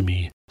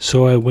sesame.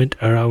 So I went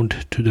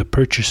around to the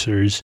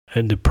purchasers,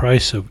 and the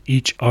price of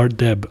each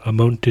ardeb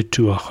amounted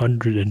to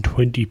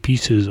 120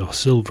 pieces of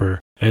silver,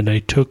 and I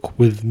took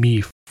with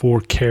me 4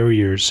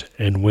 carriers,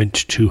 and went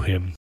to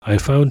him. I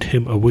found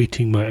him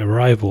awaiting my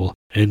arrival,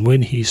 and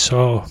when he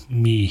saw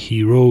me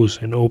he rose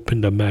and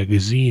opened a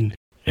magazine,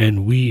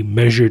 and we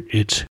measured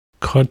its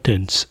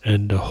contents,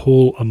 and the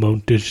whole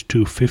amounted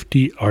to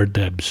 50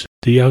 ardebs.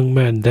 The young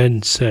man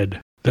then said,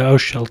 Thou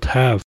shalt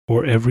have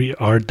for every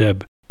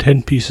ardeb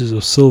 10 pieces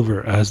of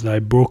silver as thy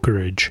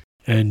brokerage,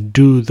 and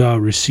do thou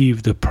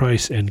receive the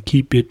price and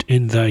keep it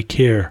in thy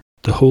care.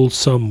 The whole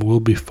sum will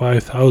be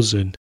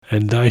 5,000,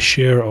 and thy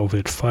share of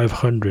it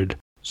 500.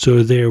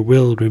 So there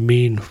will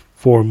remain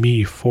for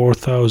me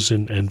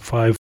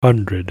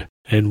 4,500.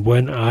 And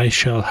when I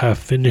shall have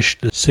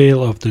finished the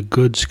sale of the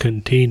goods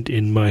contained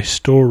in my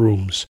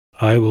storerooms,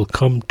 I will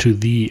come to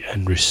thee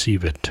and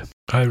receive it.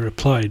 I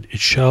replied, It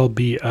shall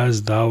be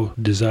as thou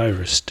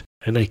desirest.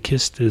 And I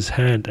kissed his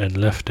hand and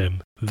left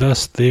him.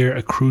 Thus there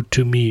accrued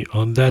to me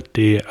on that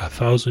day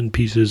 1,000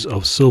 pieces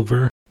of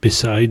silver,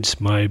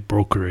 besides my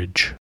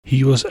brokerage.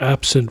 He was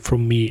absent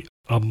from me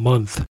a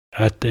month,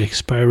 at the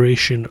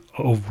expiration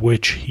of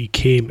which he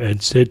came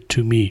and said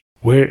to me,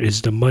 Where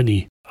is the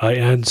money? I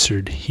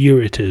answered,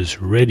 Here it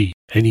is, ready.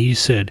 And he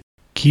said,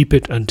 Keep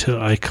it until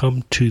I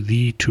come to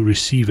thee to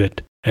receive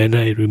it. And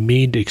I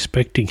remained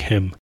expecting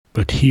him.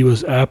 But he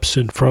was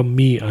absent from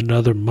me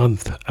another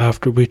month,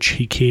 after which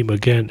he came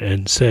again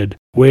and said,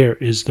 Where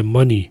is the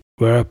money?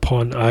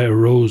 Whereupon I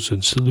arose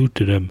and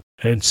saluted him,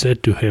 and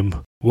said to him,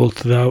 Wilt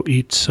thou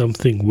eat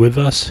something with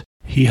us?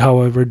 He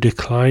however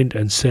declined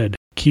and said,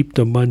 Keep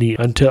the money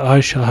until I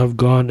shall have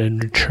gone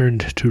and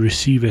returned to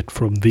receive it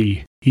from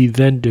thee. He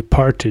then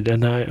departed,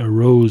 and I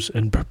arose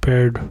and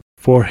prepared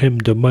for him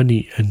the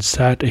money, and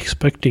sat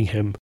expecting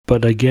him.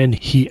 But again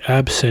he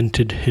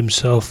absented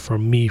himself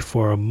from me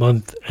for a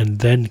month, and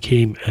then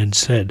came and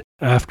said,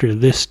 After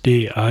this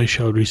day I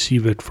shall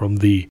receive it from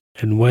thee.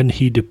 And when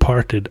he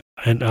departed,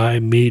 and I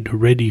made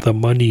ready the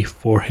money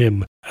for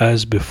him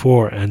as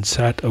before, and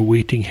sat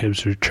awaiting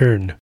his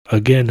return.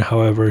 Again,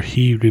 however,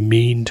 he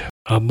remained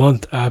a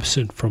month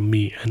absent from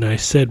me, and I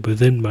said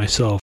within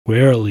myself,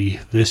 Verily,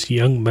 this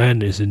young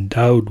man is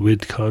endowed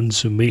with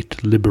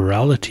consummate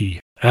liberality.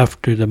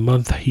 After the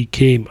month he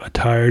came,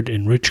 attired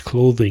in rich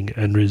clothing,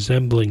 and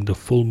resembling the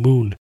full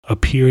moon,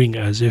 appearing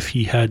as if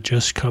he had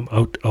just come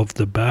out of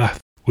the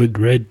bath, with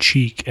red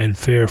cheek and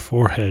fair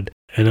forehead,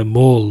 and a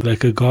mole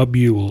like a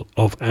globule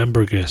of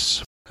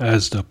ambergris.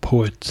 As the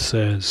poet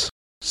says,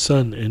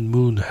 Sun and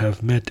moon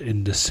have met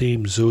in the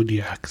same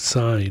zodiac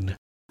sign,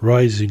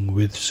 rising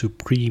with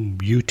supreme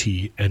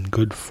beauty and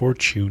good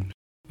fortune.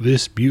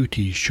 This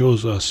beauty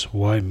shows us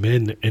why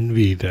men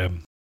envy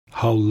them,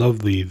 how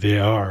lovely they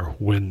are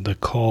when the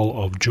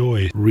call of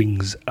joy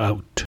rings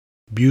out.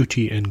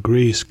 Beauty and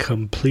grace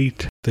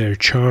complete their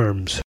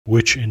charms,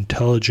 which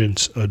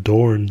intelligence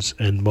adorns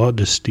and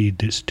modesty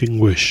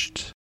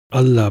distinguished.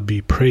 Allah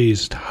be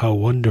praised, how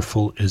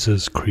wonderful is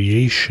His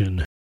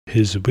creation.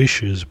 His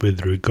wishes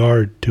with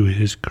regard to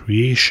His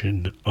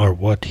creation are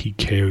what He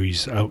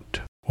carries out.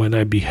 When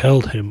I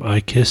beheld him, I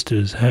kissed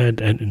his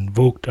hand and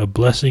invoked a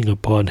blessing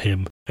upon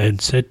him,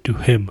 and said to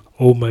him,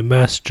 O my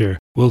master,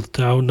 wilt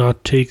thou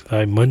not take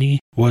thy money?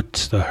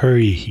 What's the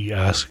hurry? He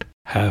asked.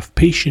 Have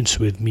patience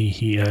with me,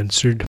 he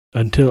answered,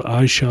 until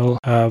I shall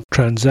have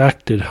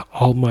transacted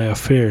all my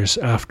affairs,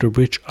 after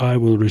which I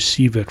will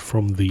receive it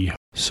from thee.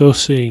 So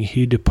saying,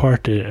 he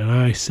departed, and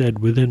I said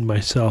within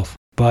myself,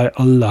 By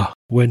Allah,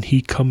 when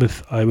he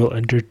cometh, I will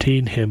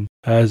entertain him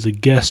as a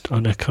guest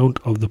on account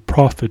of the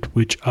profit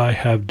which I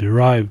have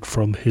derived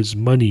from his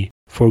money,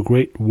 for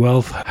great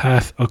wealth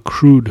hath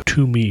accrued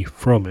to me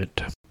from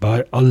it.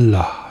 By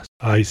Allah,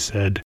 I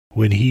said,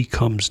 when he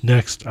comes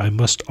next, I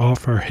must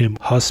offer him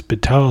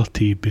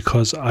hospitality,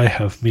 because I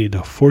have made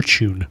a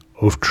fortune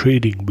of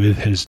trading with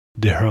his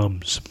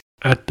dirhams.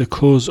 At the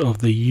close of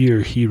the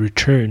year he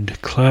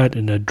returned, clad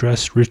in a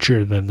dress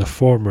richer than the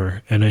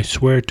former, and I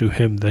swear to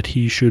him that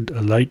he should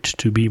alight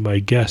to be my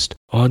guest,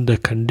 on the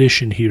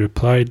condition, he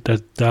replied,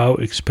 that thou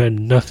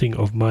expend nothing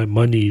of my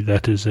money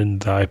that is in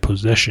thy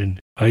possession.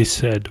 I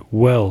said,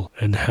 Well,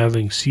 and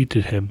having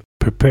seated him,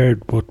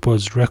 prepared what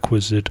was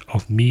requisite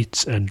of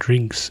meats and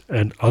drinks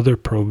and other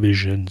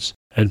provisions,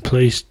 and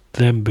placed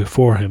them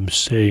before him,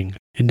 saying,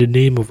 In the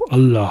name of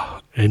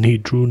Allah, and he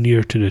drew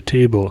near to the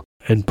table,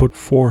 and put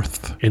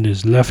forth in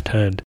his left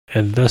hand,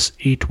 and thus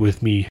ate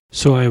with me.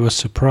 So I was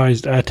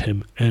surprised at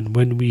him, and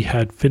when we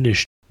had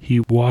finished,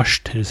 he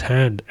washed his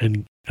hand,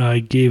 and I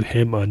gave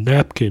him a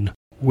napkin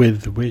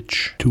with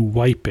which to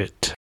wipe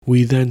it.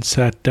 We then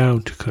sat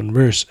down to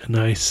converse, and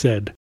I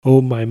said, O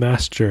my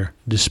master,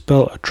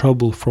 dispel a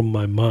trouble from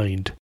my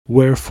mind.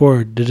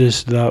 Wherefore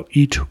didst thou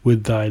eat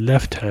with thy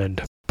left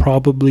hand?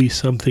 Probably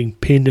something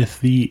paineth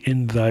thee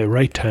in thy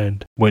right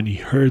hand. When he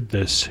heard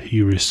this,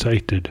 he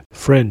recited,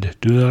 Friend,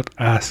 do not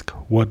ask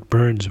what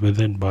burns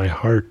within my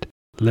heart,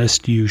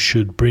 lest you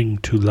should bring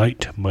to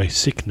light my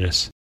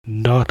sickness.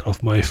 Not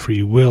of my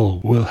free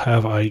will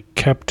have I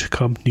kept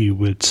company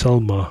with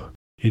Salma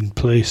in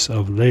place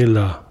of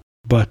Layla,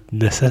 but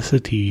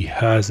necessity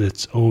has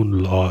its own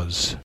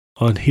laws.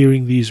 On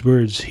hearing these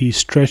words, he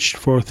stretched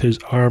forth his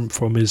arm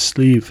from his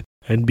sleeve,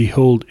 and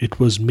behold, it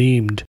was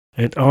maimed,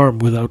 an arm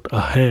without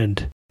a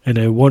hand, and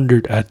I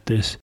wondered at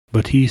this.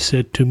 But he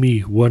said to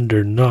me,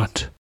 Wonder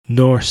not,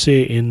 nor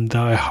say in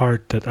thy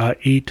heart that I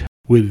ate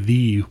with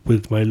thee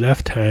with my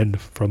left hand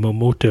from a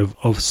motive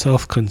of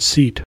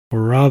self-conceit,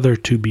 for rather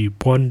to be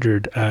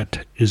wondered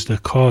at is the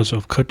cause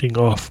of cutting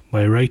off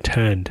my right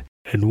hand.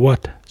 And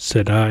what,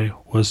 said I,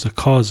 was the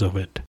cause of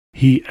it?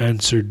 He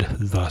answered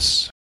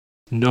thus,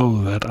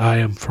 Know that I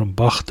am from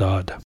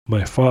Baghdad.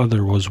 My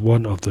father was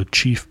one of the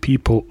chief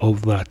people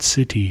of that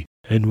city,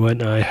 and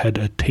when I had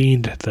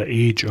attained the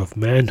age of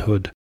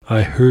manhood,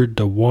 I heard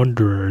the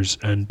wanderers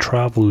and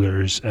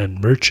travellers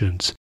and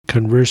merchants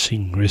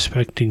conversing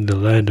respecting the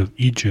land of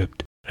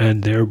Egypt,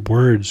 and their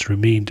words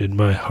remained in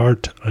my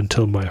heart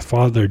until my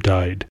father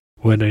died,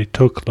 when I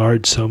took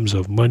large sums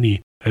of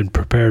money and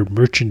prepared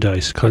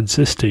merchandise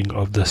consisting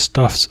of the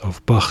stuffs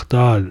of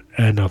Baghdad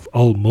and of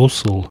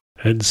Al-Mosul,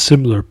 and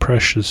similar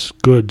precious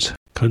goods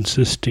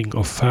consisting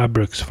of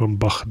fabrics from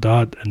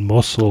Baghdad and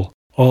Mosul,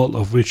 all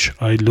of which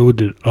I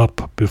loaded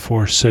up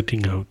before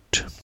setting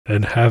out,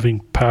 and having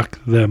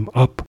packed them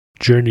up,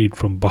 journeyed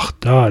from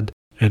Baghdad,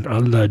 and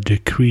Allah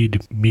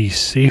decreed me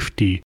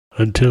safety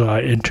until I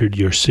entered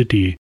your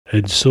city.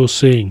 And so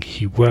saying,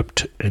 he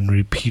wept and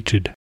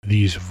repeated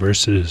these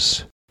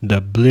verses. The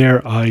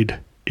blear-eyed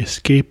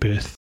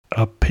escapeth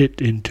a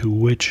pit into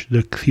which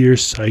the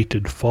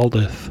clear-sighted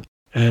falleth,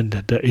 and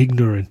the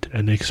ignorant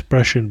an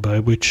expression by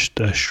which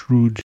the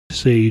shrewd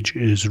sage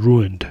is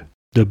ruined.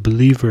 The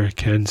believer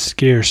can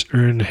scarce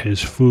earn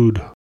his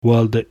food,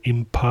 while the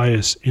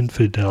impious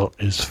infidel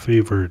is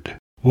favored.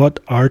 What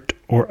art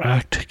or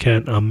act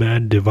can a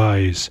man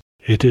devise?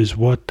 It is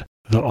what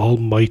the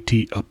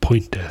Almighty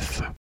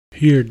appointeth."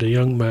 Here the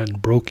young man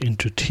broke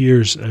into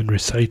tears and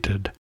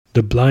recited,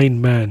 "The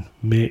blind man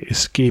may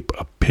escape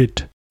a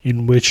pit,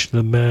 in which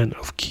the man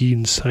of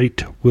keen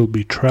sight will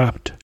be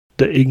trapped.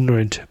 The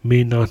ignorant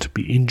may not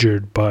be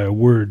injured by a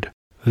word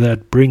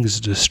that brings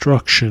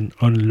destruction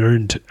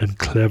unlearned and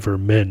clever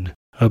men.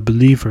 A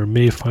believer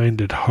may find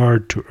it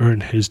hard to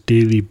earn his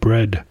daily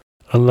bread,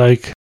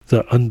 unlike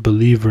the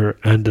unbeliever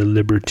and the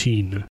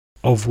libertine.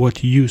 Of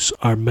what use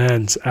are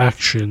man's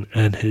action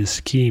and his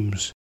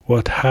schemes?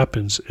 What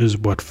happens is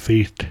what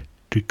fate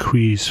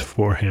decrees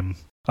for him."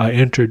 "I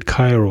entered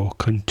Cairo,"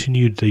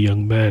 continued the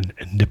young man,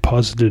 "and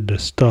deposited the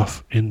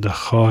stuff in the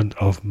Khan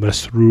of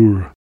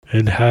Masrur,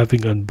 and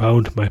having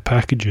unbound my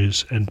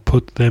packages and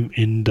put them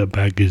in the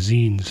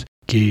magazines,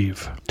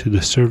 gave to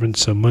the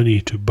servants some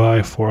money to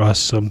buy for us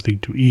something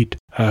to eat,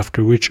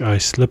 after which I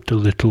slept a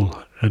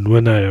little, and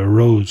when I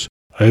arose,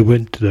 I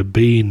went to the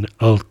Bain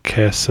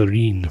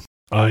al-Kasarin.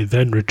 I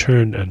then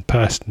returned and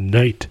passed the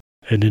night,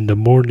 and in the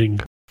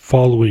morning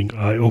following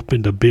I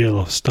opened a bale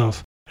of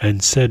stuff,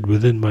 and said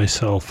within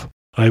myself,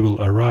 I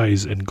will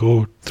arise and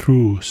go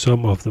through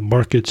some of the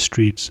market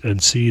streets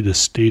and see the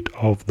state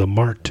of the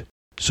mart.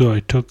 So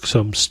I took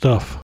some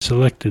stuff,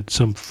 selected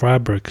some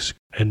fabrics,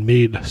 and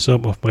made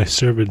some of my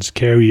servants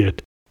carry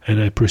it,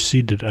 and I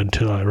proceeded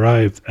until I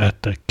arrived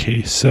at the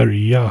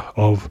Caesarea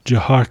of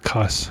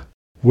Jaharkas,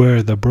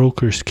 where the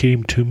brokers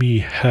came to me,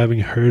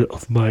 having heard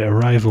of my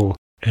arrival,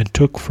 and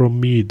took from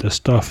me the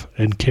stuff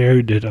and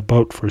carried it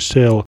about for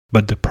sale,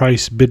 but the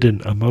price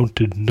bidden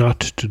amounted not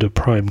to the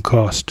prime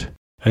cost.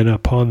 And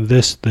upon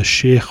this the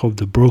sheikh of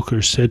the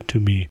brokers said to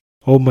me,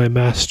 O my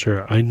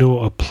master, I know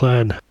a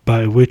plan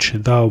by which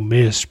thou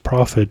mayest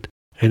profit,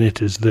 and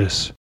it is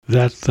this,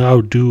 that thou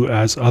do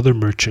as other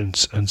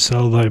merchants, and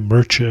sell thy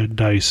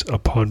merchandise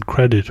upon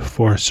credit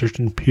for a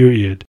certain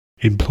period,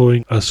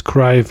 employing a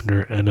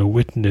scrivener and a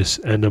witness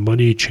and a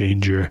money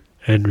changer,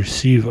 and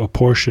receive a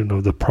portion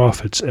of the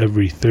profits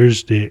every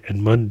Thursday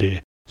and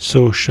Monday.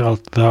 So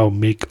shalt thou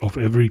make of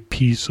every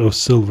piece of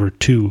silver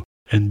too,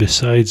 and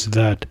besides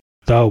that,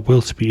 thou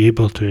wilt be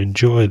able to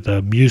enjoy the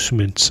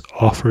amusements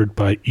offered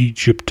by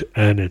Egypt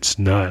and its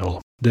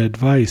Nile. The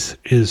advice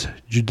is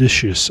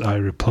judicious, I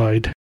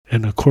replied,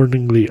 and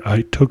accordingly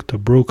I took the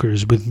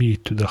brokers with me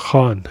to the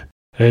Khan,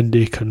 and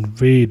they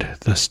conveyed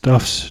the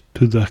stuffs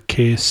to the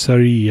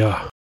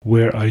Caesarea,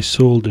 where I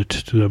sold it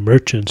to the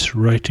merchants,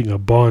 writing a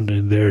bond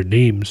in their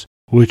names,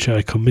 which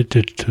I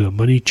committed to the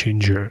money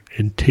changer,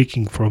 and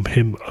taking from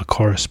him a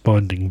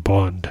corresponding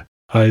bond.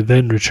 I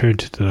then returned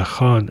to the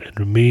Khan and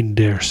remained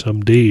there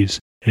some days,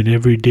 and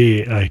every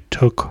day I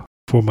took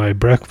for my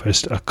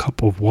breakfast a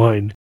cup of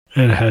wine,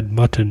 and had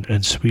mutton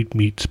and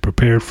sweetmeats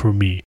prepared for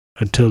me,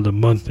 until the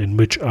month in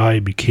which I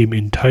became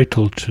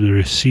entitled to the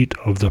receipt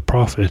of the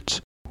profits,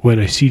 when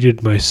I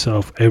seated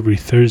myself every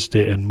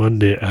Thursday and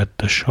Monday at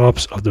the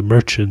shops of the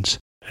merchants,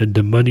 and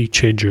the money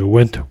changer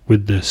went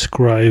with the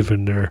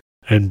scrivener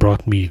and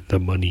brought me the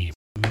money.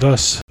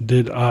 Thus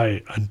did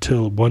I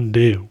until one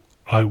day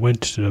I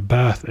went to the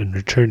bath and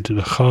returned to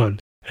the Khan,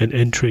 and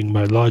entering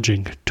my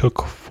lodging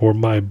took for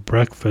my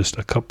breakfast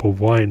a cup of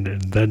wine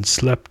and then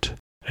slept.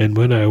 And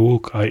when I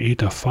awoke I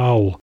ate a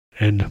fowl,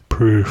 and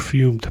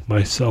perfumed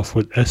myself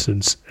with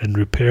essence, and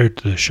repaired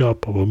to the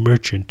shop of a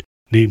merchant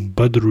named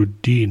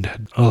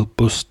Badruddin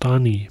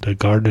al-Bustani, the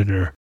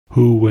gardener,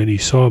 who when he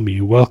saw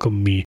me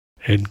welcomed me,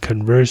 and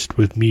conversed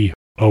with me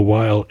a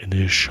while in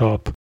his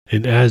shop.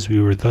 And as we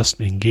were thus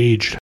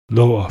engaged,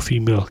 lo, a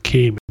female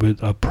came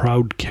with a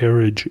proud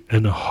carriage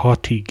and a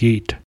haughty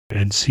gait,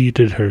 and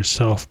seated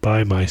herself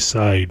by my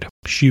side.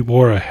 She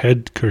wore a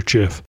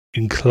head-kerchief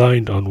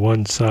inclined on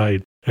one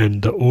side,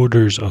 and the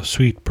odors of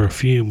sweet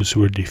perfumes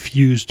were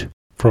diffused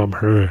from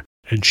her,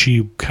 and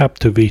she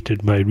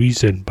captivated my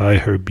reason by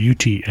her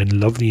beauty and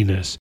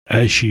loveliness,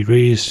 as she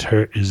raised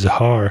her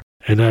izhar,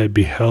 and I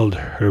beheld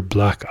her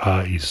black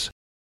eyes.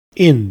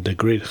 In the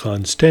Great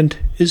Khan's Tent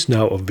is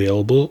now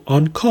available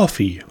on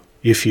Ko-fi.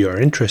 If you are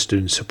interested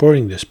in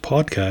supporting this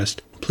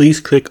podcast,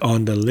 please click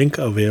on the link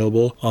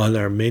available on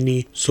our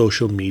many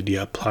social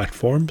media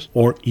platforms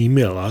or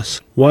email us.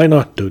 Why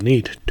not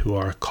donate to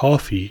our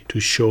Ko-fi to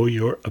show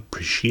your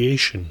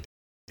appreciation?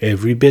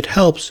 Every bit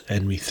helps,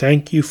 and we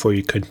thank you for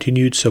your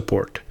continued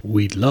support.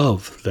 We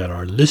love that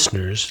our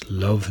listeners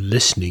love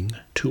listening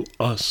to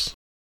us.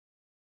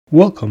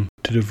 Welcome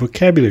to the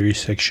vocabulary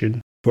section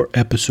for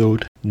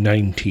episode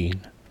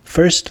 19.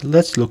 First,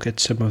 let's look at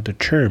some of the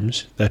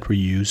terms that were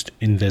used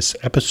in this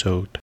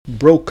episode.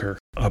 Broker,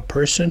 a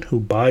person who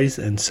buys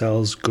and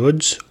sells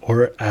goods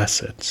or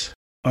assets.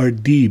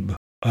 Ardib,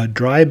 a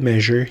dry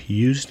measure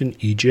used in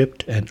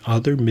Egypt and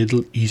other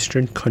Middle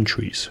Eastern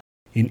countries.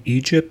 In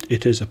Egypt,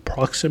 it is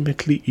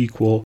approximately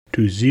equal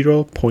to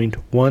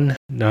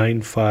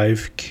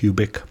 0.195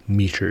 cubic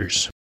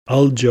meters.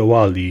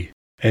 Al-Jawali,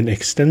 an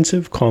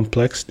extensive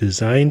complex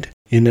designed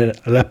in an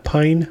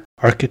Alpine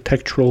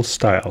architectural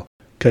style.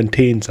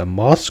 Contains a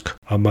mosque,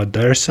 a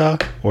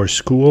madrasa or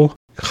school,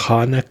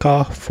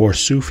 khanaqah for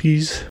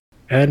Sufis,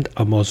 and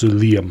a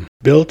mausoleum.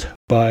 Built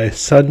by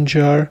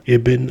Sanjar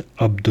ibn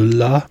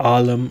Abdullah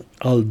Alam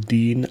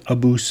al-Din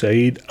Abu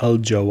Sa'id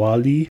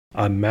al-Jawali,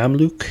 a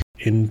Mamluk,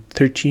 in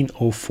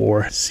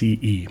 1304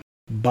 CE.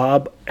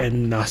 Bab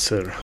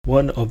en-Nasr,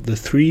 one of the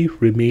 3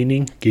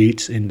 remaining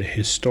gates in the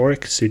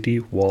historic city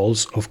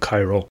walls of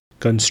Cairo,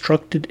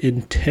 constructed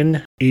in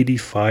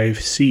 1085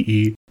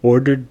 CE,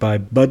 ordered by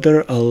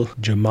Badr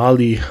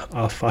al-Jamali,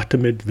 a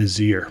Fatimid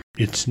vizier.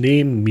 Its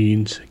name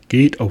means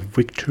Gate of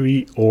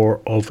Victory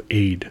or of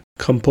Aid,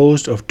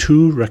 composed of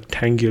 2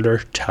 rectangular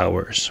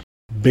towers.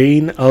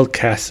 Bain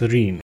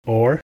al-Kasrin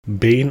or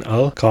Bain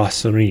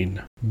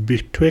al-Qasirin,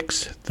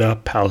 betwixt the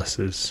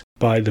palaces,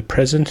 by the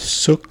present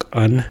Suq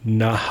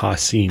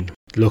an-Nahasin,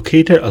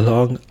 located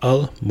along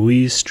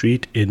Al-Muiz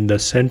Street in the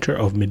center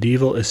of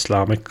medieval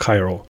Islamic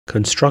Cairo,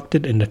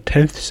 constructed in the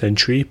 10th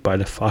century by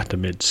the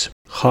Fatimids.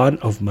 Khan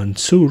of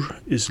Mansur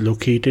is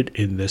located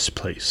in this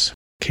place.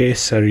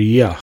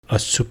 Kesariya, a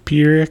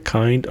superior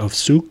kind of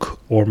souk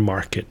or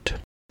market.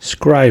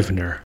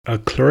 Scrivener, a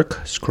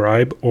clerk,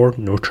 scribe, or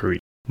notary.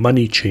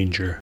 Money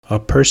changer, a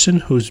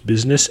person whose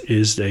business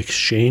is the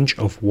exchange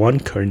of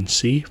one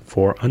currency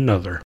for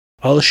another.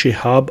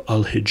 Al-Shihab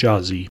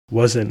al-Hijazi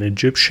was an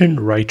Egyptian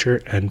writer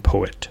and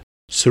poet.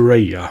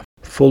 Surayya,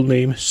 full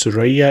name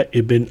Surayya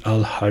ibn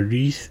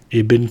al-Harith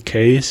ibn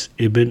Qais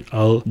ibn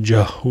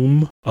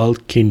al-Jahum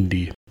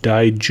al-Kindi,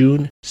 died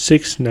June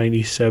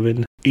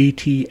 697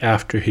 80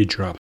 after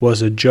Hijrah,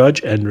 was a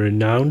judge and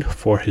renowned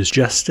for his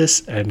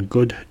justice and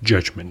good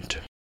judgment.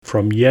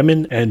 From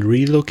Yemen and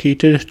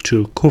relocated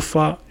to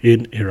Kufa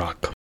in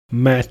Iraq.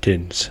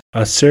 Matins,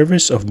 a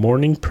service of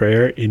morning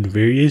prayer in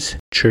various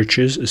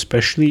churches,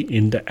 especially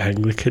in the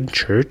Anglican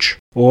Church,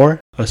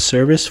 or a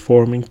service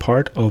forming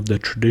part of the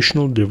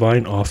traditional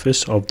divine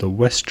office of the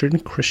Western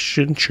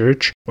Christian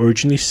Church,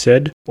 originally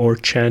said or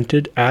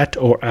chanted at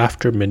or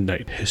after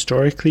midnight,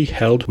 historically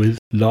held with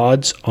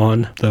lauds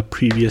on the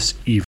previous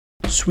eve.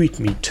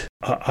 Sweetmeat,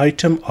 an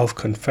item of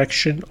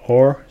confection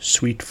or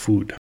sweet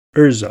food.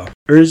 Urza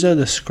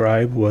the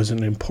scribe was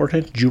an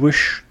important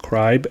Jewish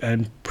scribe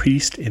and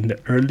priest in the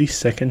early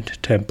Second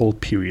Temple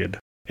period.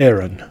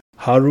 Aaron,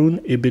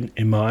 Harun ibn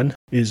Iman,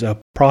 is a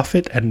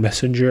prophet and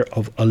messenger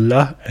of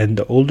Allah and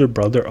the older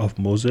brother of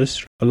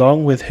Moses.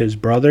 Along with his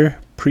brother,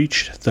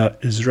 preached the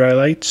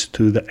Israelites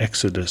through the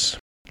Exodus.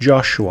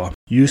 Joshua,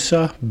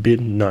 Yusa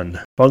bin Nun,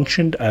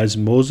 functioned as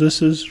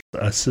Moses'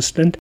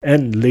 assistant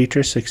and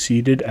later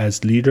succeeded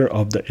as leader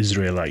of the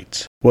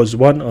Israelites, was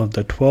one of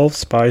the 12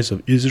 spies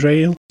of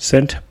Israel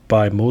sent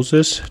by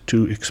Moses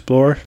to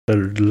explore the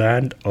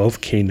land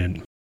of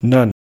Canaan.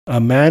 Nun, a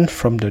man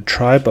from the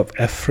tribe of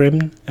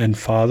Ephraim and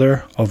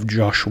father of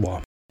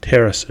Joshua.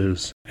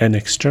 Terraces, an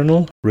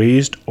external,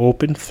 raised,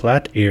 open,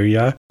 flat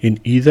area in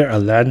either a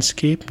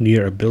landscape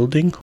near a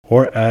building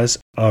or as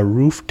a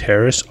roof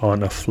terrace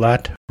on a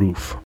flat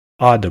roof.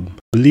 Adam,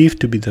 believed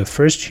to be the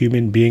first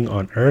human being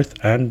on earth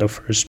and the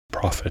first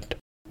prophet.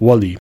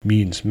 Wali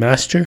means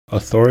master,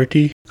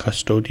 authority,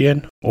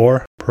 custodian,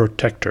 or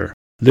protector,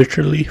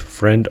 literally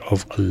friend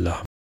of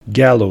Allah.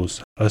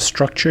 Gallows, a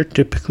structure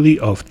typically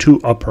of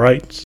 2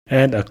 uprights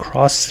and a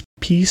cross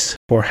piece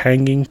for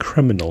hanging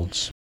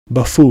criminals.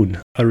 Buffoon,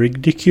 a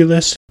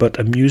ridiculous but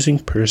amusing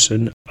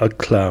person, a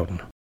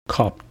clown.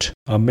 Copt,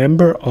 a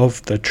member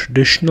of the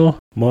traditional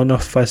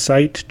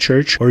Monophysite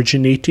church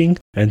originating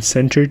and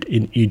centered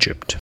in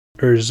Egypt.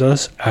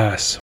 Urza's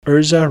ass.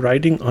 Urza,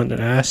 riding on an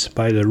ass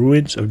by the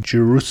ruins of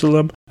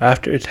Jerusalem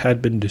after it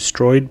had been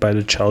destroyed by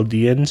the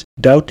Chaldeans,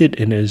 doubted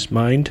in his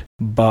mind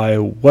by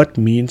what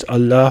means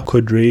Allah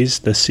could raise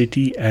the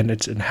city and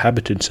its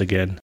inhabitants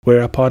again,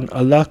 whereupon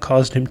Allah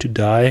caused him to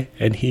die,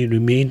 and he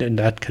remained in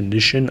that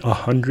condition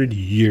 100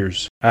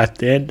 years, at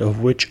the end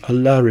of which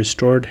Allah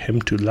restored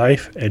him to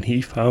life, and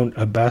he found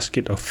a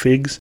basket of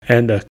figs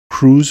and a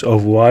cruse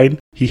of wine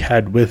he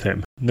had with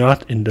him,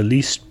 not in the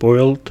least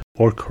spoiled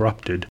or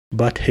corrupted,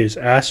 but his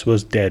ass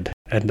was dead,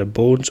 and the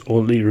bones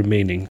only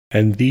remaining,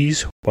 and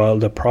these, while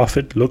the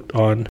Prophet looked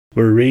on,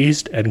 were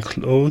raised and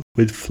clothed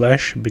with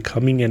flesh,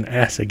 becoming an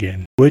ass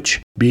again,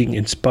 which, being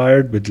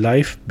inspired with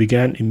life,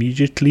 began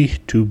immediately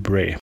to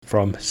bray.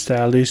 From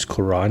Saleh's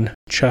Quran,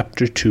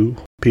 chapter 2,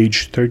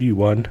 page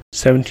 31,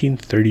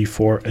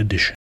 1734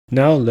 edition.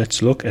 Now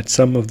let's look at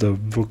some of the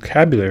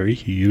vocabulary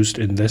used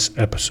in this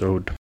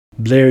episode.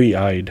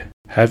 Blary-eyed,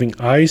 having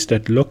eyes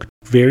that looked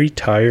very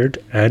tired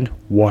and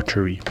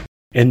watery.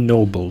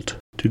 Ennobled,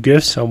 to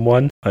give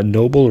someone a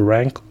noble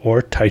rank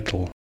or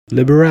title.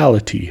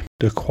 Liberality,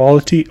 the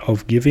quality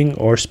of giving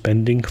or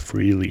spending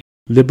freely.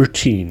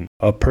 Libertine,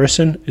 a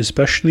person,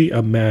 especially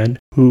a man,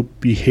 who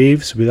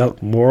behaves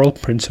without moral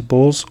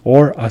principles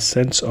or a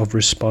sense of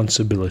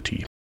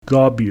responsibility.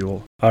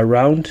 Globule, a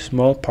round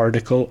small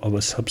particle of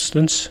a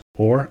substance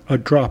or a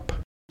drop.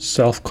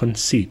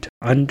 Self-conceit,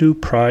 undue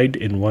pride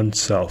in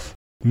oneself.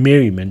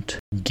 Merriment,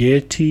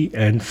 gaiety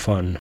and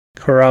fun.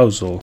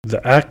 Carousal,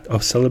 the act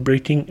of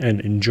celebrating and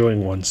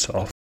enjoying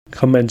oneself.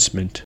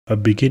 Commencement, a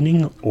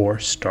beginning or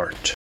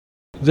start.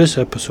 This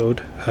episode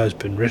has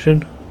been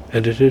written,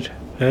 edited,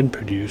 and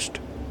produced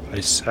by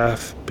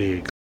Saf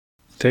Beg.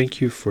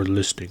 Thank you for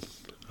listening.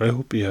 I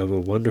hope you have a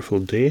wonderful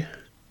day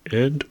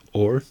and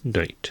or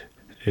night,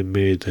 and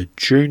may the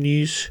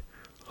journeys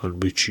on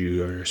which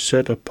you are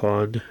set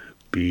upon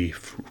be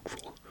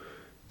fruitful.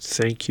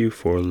 Thank you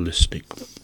for listening.